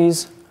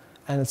boundaries,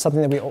 and it's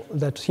something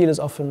that healers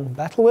often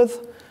battle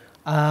with.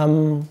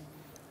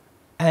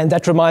 And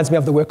that reminds me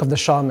of the work of the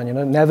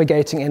shaman,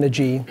 navigating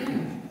energy,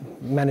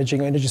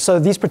 managing energy. So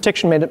these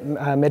protection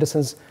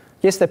medicines,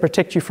 yes, they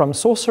protect you from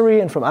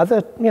sorcery and from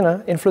other,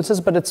 influences,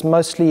 but it's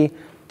mostly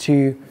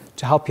to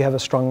help you have a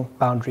strong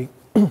boundary.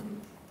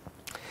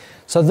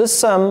 So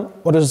this,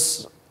 what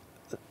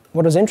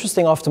was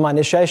interesting after my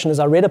initiation is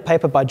I read a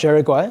paper by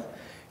Jerigoy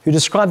who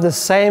described the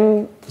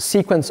same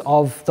sequence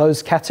of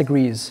those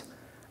categories.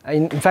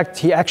 In fact,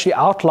 he actually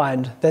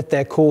outlined that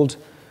they're called,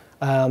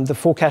 the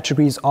 4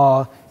 categories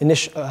are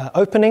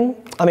cleansing,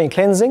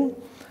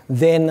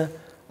 then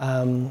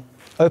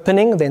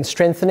opening, then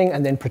strengthening,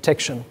 and then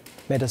protection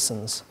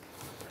medicines.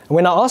 And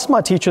when I asked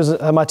my teacher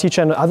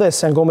and other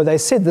Izangoma, they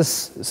said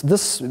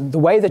the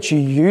way that you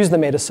use the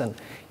medicine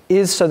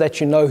is so that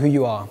you know who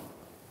you are.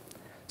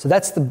 So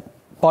that's the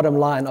bottom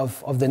line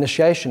of the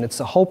initiation. It's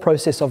the whole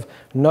process of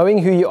knowing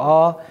who you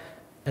are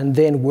and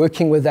then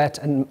working with that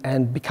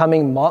and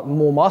becoming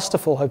more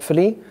masterful,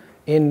 hopefully,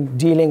 in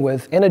dealing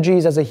with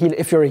energies as a healer,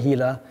 if you're a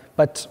healer,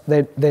 but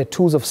they're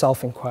tools of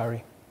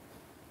self-inquiry.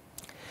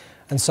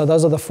 And so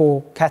those are the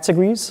 4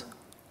 categories.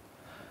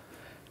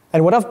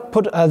 And what I've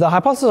put, the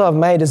hypothesis I've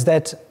made is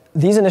that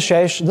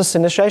this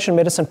initiation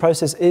medicine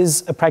process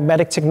is a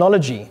pragmatic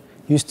technology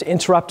used to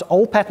interrupt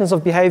old patterns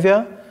of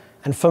behavior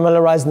and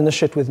familiarize the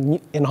initiate with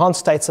enhanced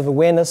states of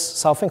awareness,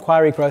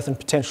 self-inquiry, growth, and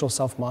potential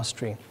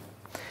self-mastery.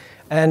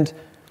 And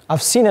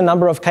I've seen a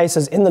number of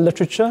cases in the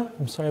literature,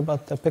 I'm sorry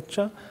about the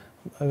picture,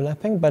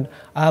 overlapping, but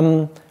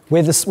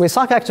where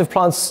psychoactive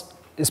plants,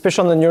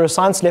 especially on the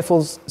neuroscience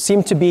levels,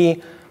 seem to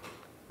be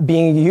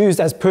being used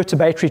as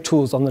perturbatory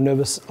tools on the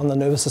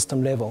nervous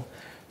system level.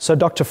 So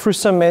Dr.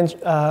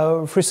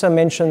 Frusser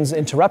mentions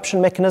interruption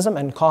mechanism,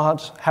 and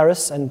Carhart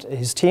Harris and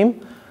his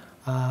team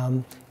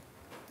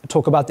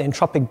talk about the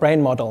entropic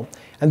brain model.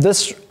 And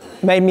this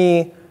made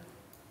me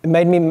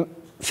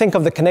think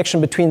of the connection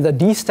between the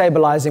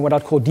destabilizing, what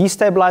I'd call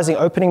destabilizing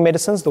opening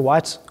medicines, the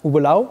white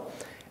ubulao,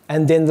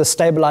 and then the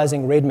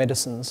stabilizing red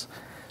medicines.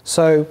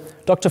 So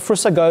Dr.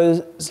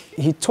 Frusser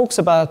he talks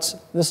about,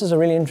 this is a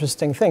really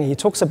interesting thing, he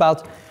talks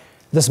about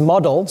this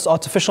model, this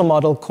artificial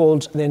model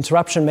called the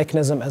interruption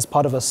mechanism as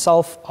part of a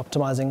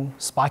self-optimizing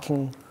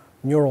spiking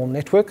neural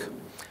network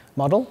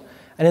model.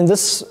 And in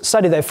this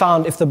study they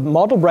found if the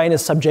model brain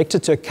is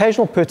subjected to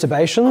occasional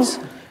perturbations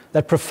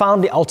that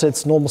profoundly alter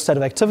its normal state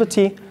of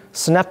activity,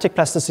 synaptic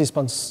plasticity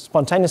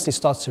spontaneously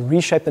starts to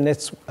reshape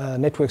the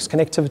network's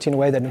connectivity in a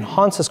way that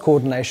enhances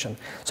coordination.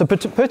 So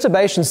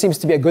perturbation seems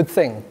to be a good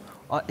thing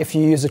if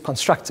you use it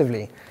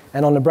constructively.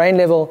 And on the brain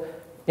level,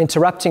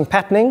 interrupting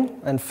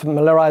patterning and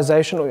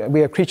familiarization,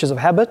 we are creatures of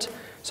habit,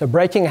 so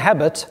breaking a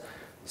habit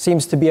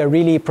seems to be a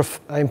really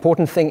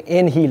important thing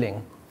in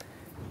healing.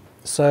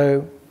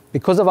 So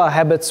because of our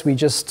habits, we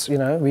just,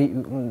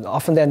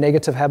 often they're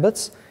negative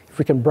habits. If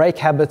we can break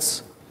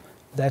habits,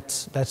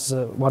 that's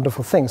a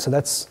wonderful thing. So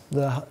that's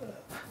the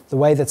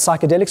way that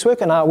psychedelics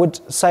work, and I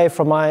would say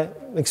from my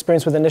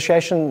experience with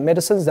initiation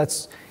medicines,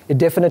 it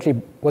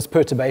definitely was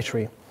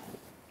perturbatory.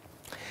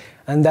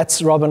 And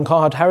that's Robin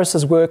Carhart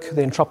Harris's work,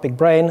 the entropic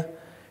brain,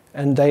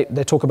 and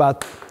they talk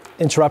about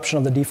interruption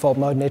of the default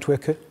mode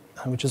network,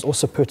 which is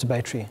also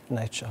perturbatory in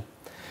nature.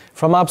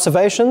 From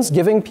observations,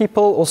 giving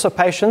people, also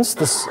patients,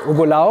 this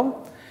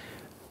ubulao,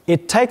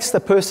 it takes the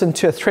person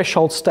to a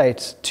threshold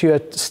state, to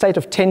a state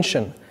of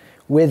tension,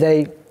 where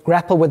they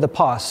grapple with the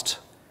past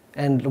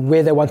and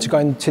where they want to go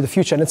into the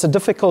future. And it's a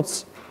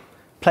difficult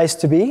place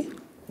to be,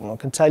 I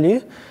can tell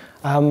you,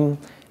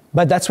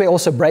 but that's where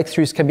also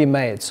breakthroughs can be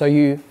made. So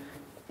you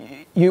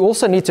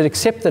also need to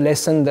accept the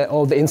lesson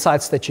or the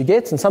insights that you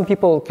get, and some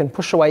people can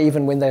push away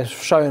even when they're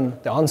shown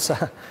the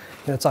answer.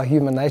 It's our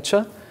human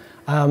nature.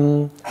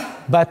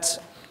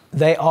 But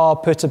they are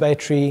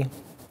perturbatory,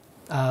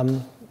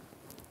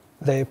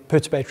 they're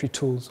perturbatory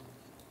tools.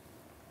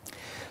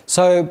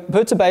 So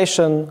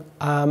perturbation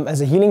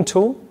as a healing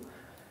tool,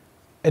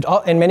 it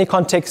in many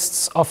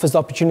contexts offers the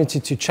opportunity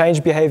to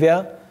change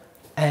behavior,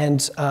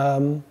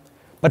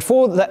 but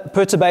for that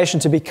perturbation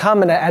to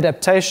become an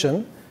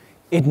adaptation,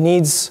 it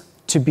needs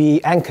to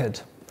be anchored.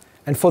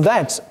 And for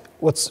that,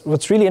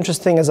 what's really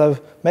interesting is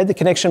I've made the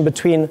connection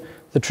between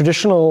the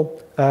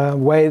traditional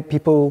way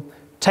people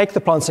take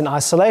the plants in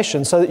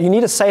isolation. So you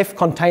need a safe,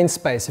 contained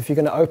space. If you're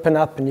going to open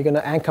up and you're going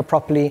to anchor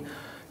properly,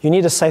 you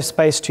need a safe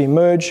space to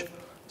emerge.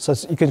 So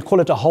you can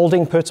call it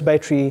holding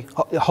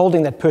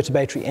that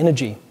perturbatory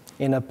energy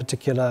in a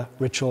particular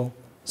ritual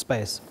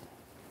space.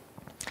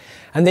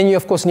 And then you,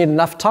 of course, need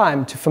enough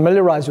time to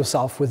familiarize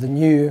yourself with the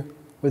new,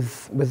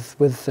 with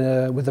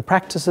the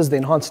practices, the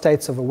enhanced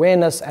states of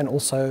awareness, and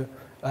also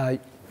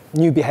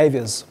new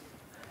behaviors.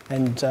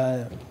 And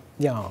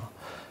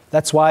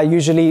that's why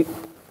usually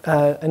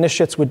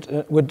initiates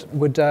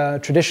would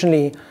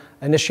traditionally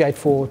initiate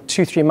for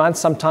 2-3 months,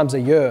 sometimes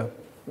a year,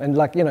 and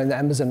in the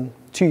Amazon,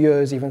 2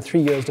 years, even 3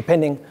 years,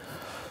 depending.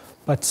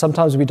 But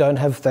sometimes we don't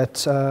have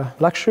that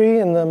luxury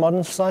in the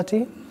modern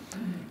society.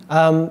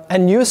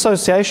 And new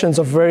associations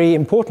are very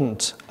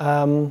important.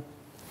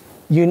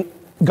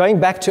 Going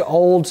back to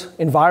old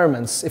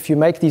environments, if you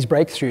make these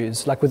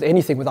breakthroughs, like with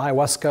anything, with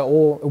ayahuasca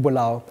or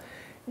ubulao,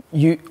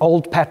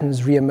 old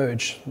patterns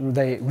re-emerge,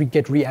 they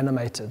get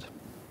reanimated.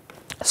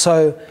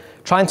 So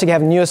trying to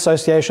have new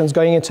associations,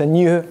 going into a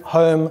new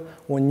home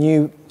or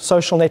new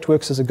social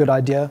networks is a good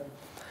idea.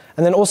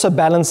 And then also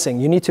balancing.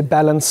 You need to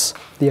balance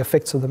the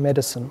effects of the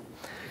medicine.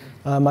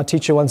 My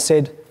teacher once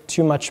said,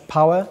 too much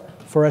power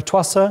for a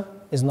twasser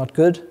is not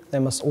good. They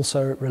must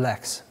also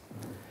relax.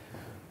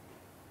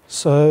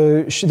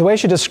 So the way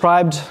she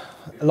described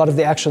a lot of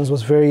the actions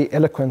was very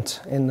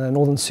eloquent. In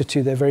northern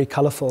Sotho, they're very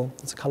colorful.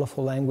 It's a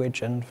colorful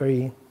language and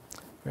very,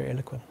 very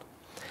eloquent.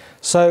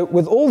 So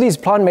with all these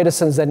plant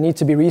medicines that need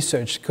to be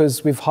researched,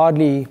 because we've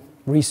hardly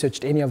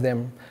researched any of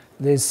them,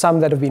 there's some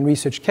that have been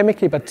researched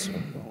chemically, but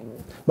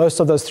most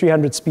of those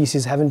 300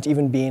 species haven't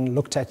even been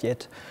looked at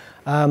yet.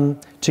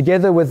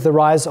 Together with the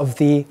rise of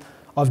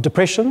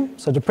depression.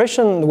 So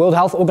depression, the World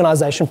Health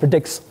Organization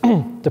predicts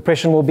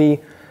depression will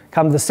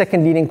become the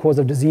second leading cause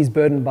of disease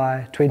burden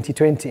by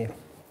 2020.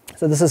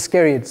 So this is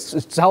scary.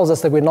 It tells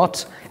us that we're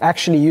not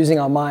actually using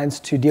our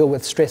minds to deal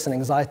with stress and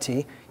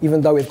anxiety.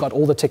 Even though we've got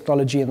all the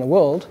technology in the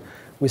world,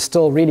 we're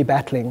still really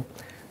battling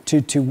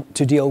to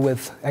deal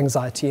with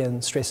anxiety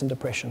and stress and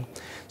depression.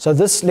 So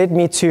this led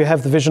me to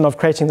have the vision of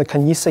creating the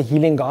Kanyisa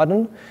Healing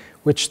Garden,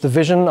 which the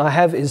vision I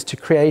have is to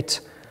create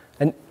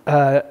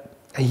a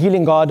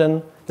healing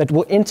garden that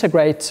will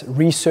integrate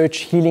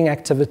research, healing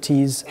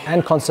activities,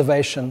 and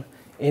conservation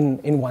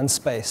in one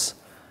space.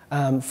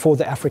 For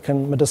the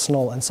African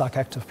medicinal and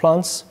psychoactive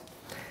plants.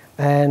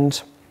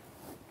 And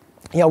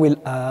yeah,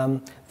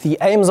 the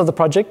aims of the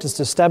project is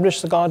to establish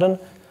the garden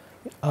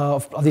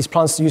of these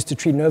plants used to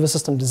treat nervous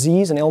system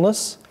disease and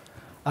illness,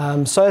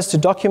 so as to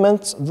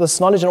document this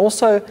knowledge and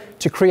also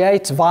to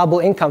create viable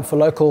income for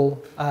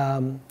local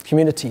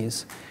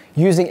communities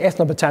using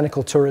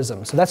ethnobotanical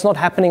tourism. So that's not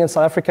happening in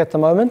South Africa at the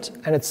moment,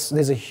 and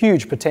there's a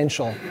huge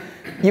potential.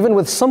 Even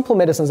with simple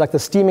medicines like the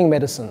steaming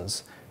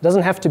medicines, it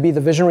doesn't have to be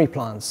the visionary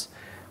plants.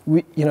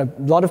 A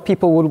lot of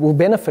people will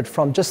benefit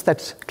from just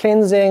that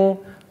cleansing,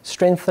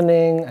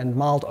 strengthening, and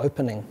mild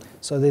opening.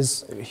 So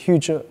there's a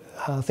huge,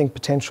 I think,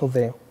 potential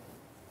there.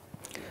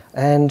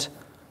 And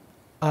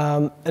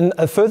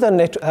a further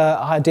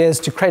idea is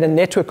to create a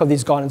network of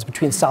these gardens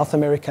between South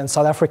America and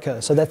South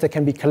Africa so that there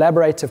can be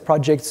collaborative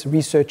projects,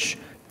 research,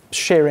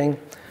 sharing,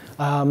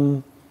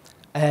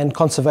 and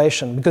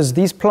conservation. Because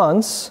these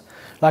plants,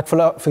 like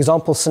for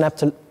example,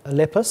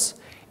 Synaptolepis,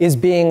 is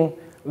being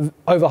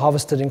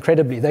over-harvested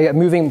incredibly. They are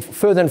moving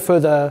further and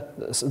further.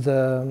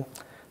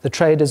 The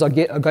traders are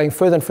going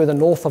further and further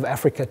north of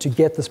Africa to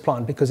get this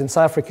plant because in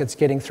South Africa it's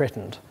getting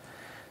threatened.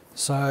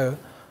 So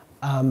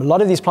a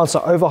lot of these plants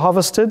are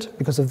over-harvested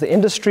because of the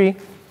industry,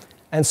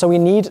 and so we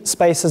need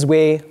spaces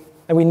where,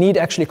 and we need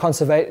actually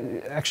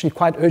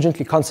quite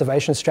urgently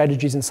conservation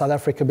strategies in South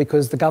Africa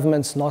because the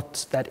government's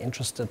not that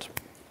interested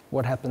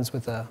what happens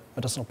with the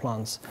medicinal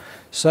plants.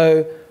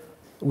 So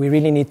we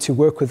really need to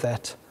work with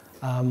that.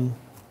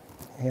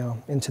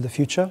 Into the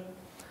future.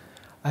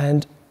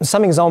 And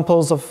some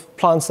examples of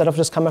plants that I've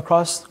just come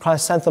across,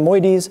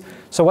 chrysanthemoides.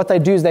 So what they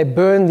do is they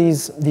burn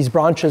these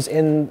branches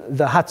in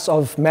the huts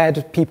of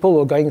mad people who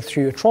are going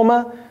through a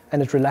trauma,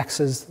 and it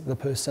relaxes the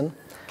person.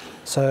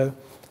 So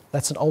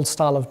that's an old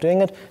style of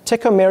doing it.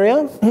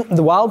 Techomeria,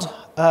 the wild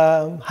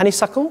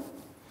honeysuckle,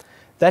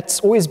 that's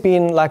always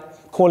been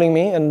like calling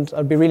me, and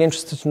I'd be really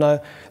interested to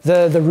know.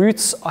 The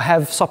roots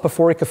have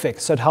soporific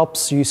effects, so it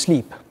helps you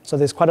sleep. So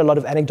there's quite a lot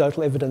of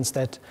anecdotal evidence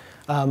that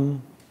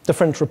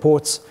different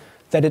reports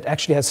that it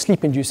actually has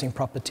sleep-inducing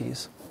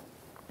properties.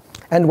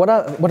 And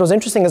what was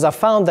interesting is I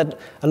found that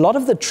a lot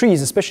of the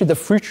trees, especially the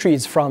fruit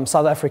trees from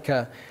South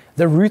Africa,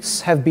 the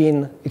roots have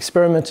been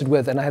experimented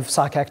with and have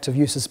psychoactive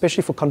use,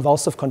 especially for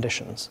convulsive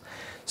conditions.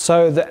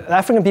 So the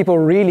African people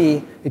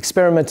really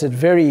experimented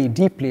very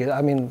deeply,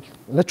 I mean,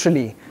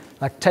 literally,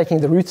 like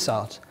taking the roots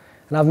out.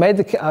 And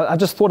I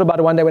just thought about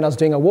it one day when I was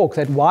doing a walk,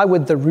 that why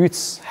would the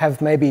roots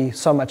have maybe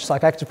so much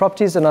psychoactive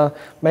properties? And I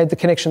made the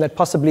connection that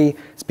possibly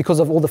it's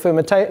because of all the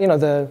fermentation,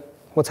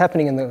 what's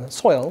happening in the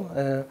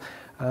soil,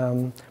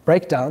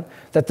 breakdown,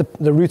 that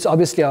the roots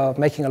obviously are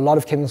making a lot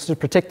of chemicals to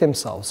protect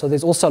themselves. So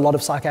there's also a lot of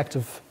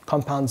psychoactive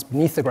compounds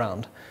beneath the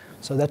ground.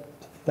 So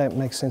that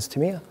makes sense to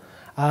me.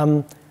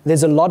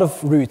 There's a lot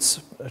of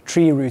roots,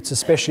 tree roots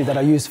especially, that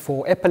are used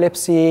for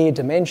epilepsy,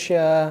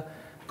 dementia,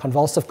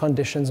 convulsive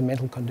conditions, and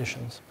mental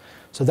conditions.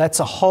 So that's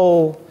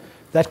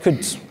that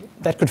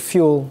could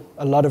fuel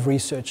a lot of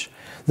research.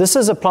 This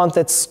is a plant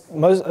that's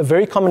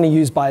very commonly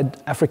used by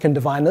African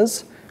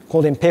diviners,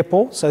 called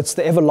Impepo. So it's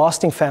the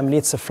everlasting family,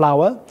 it's a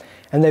flower.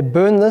 And they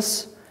burn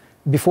this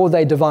before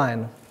they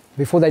divine,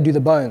 before they do the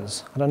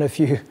bones. I don't know if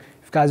you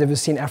guys ever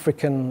seen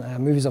African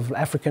movies of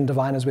African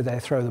diviners where they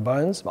throw the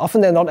bones. Often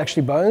they're not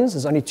actually bones,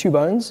 there's only 2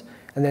 bones,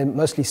 and they're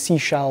mostly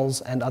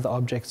seashells and other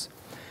objects.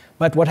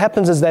 But what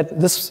happens is that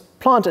this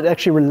plant, it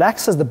actually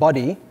relaxes the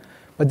body,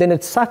 but then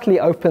it subtly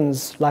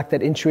opens like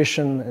that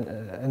intuition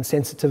and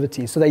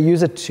sensitivity. So they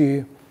use it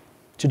to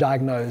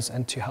diagnose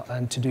and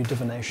to do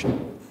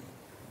divination.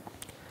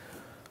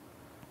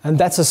 And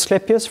that's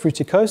Asclepias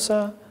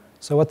fruticosa.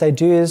 So what they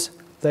do is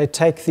they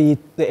take the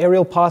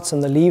aerial parts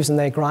and the leaves and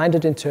they grind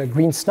it into a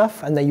green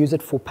snuff and they use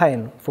it for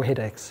pain, for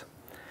headaches.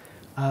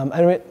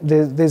 And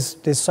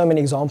there's so many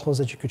examples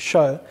that you could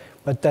show,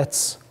 but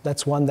that's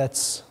one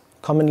that's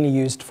commonly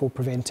used for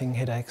preventing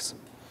headaches.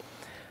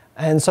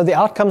 And so the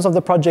outcomes of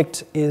the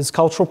project is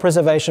cultural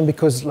preservation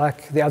because,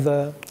 like the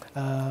other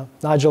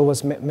Nigel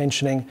was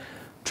mentioning,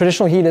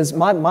 traditional healers,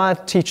 my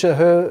teacher,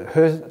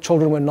 her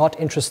children were not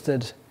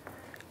interested.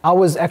 I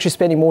was actually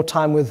spending more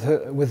time with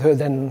her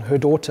than her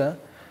daughter.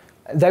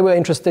 They were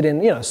interested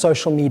in,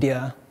 social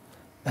media,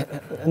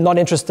 not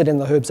interested in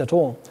the herbs at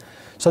all.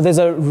 So there's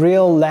a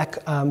real lack.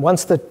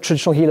 Once the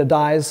traditional healer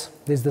dies,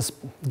 there's this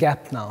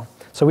gap now.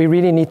 So we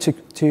really need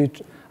to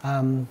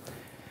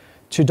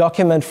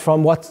document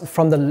from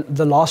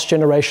the last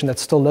generation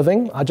that's still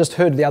living. I just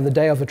heard the other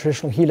day of a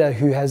traditional healer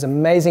who has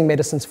amazing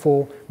medicines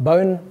for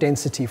bone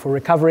density, for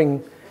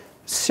recovering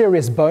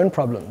serious bone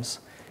problems.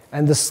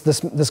 And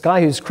this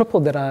guy who's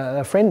crippled, a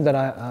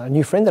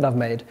new friend that I've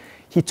made,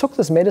 he took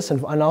this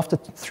medicine, and after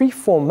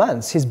 3-4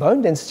 months, his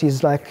bone density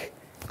is like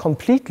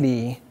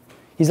completely.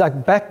 He's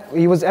like back.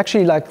 He was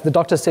actually like, the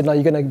doctor said, no,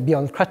 you're going to be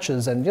on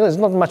crutches, and there's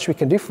not much we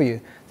can do for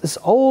you. This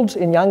old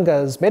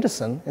Inyanga's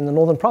medicine in the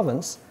northern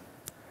province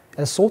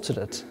has sorted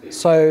it.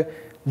 So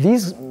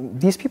these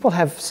people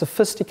have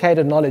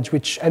sophisticated knowledge,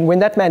 and when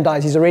that man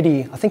dies, he's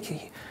already, I think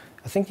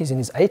he's in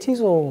his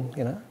 80s, or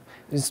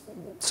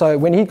so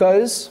when he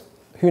goes,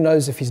 who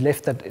knows if he's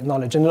left that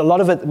knowledge? And a lot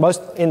of it,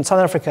 in South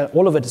Africa,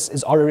 all of it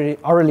is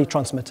orally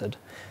transmitted.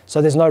 So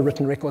there's no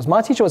written records.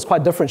 My teacher was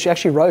quite different. She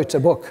actually wrote a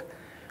book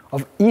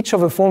of each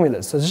of her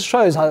formulas. So this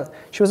shows how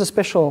she was a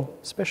special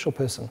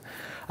person.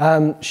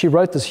 She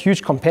wrote this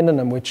huge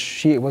compendium, which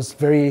she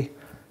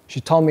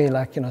told me,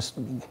 like,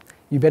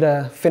 you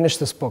better finish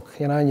this book,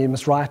 and you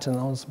must write. And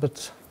I was a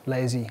bit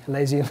lazy in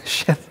the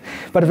shit.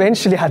 But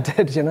eventually I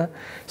did,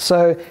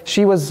 So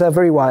she was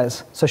very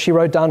wise. So she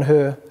wrote down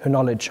her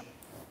knowledge.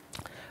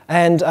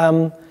 And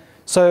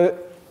so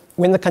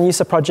when the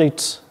Kanyisa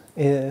project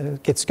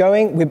gets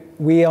going,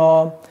 we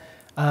are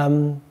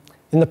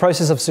in the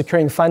process of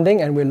securing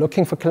funding, and we're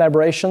looking for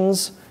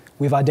collaborations.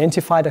 We've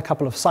identified a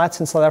couple of sites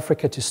in South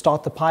Africa to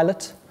start the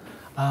pilot.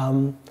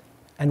 And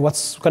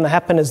what's going to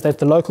happen is that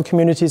the local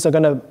communities are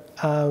going to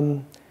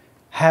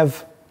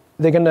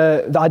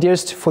the idea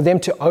is for them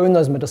to own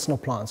those medicinal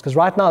plants. Because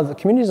right now, the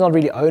community is not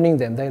really owning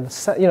them.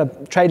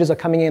 Traders are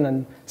coming in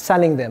and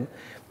selling them.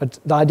 But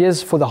the idea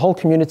is for the whole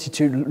community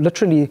to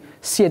literally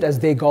see it as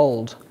their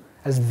gold,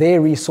 as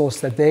their resource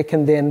that they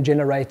can then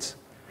generate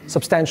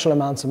substantial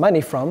amounts of money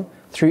from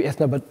through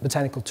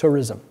ethnobotanical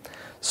tourism.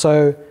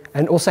 So,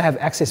 and also have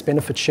access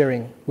benefit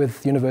sharing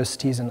with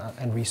universities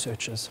and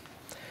researchers.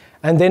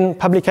 And then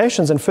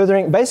publications and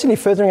basically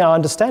furthering our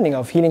understanding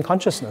of healing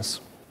consciousness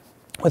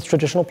with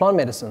traditional plant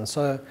medicine.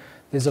 So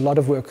there's a lot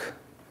of work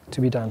to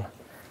be done.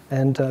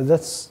 And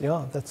that's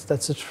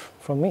it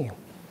from me.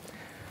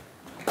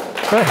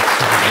 Great.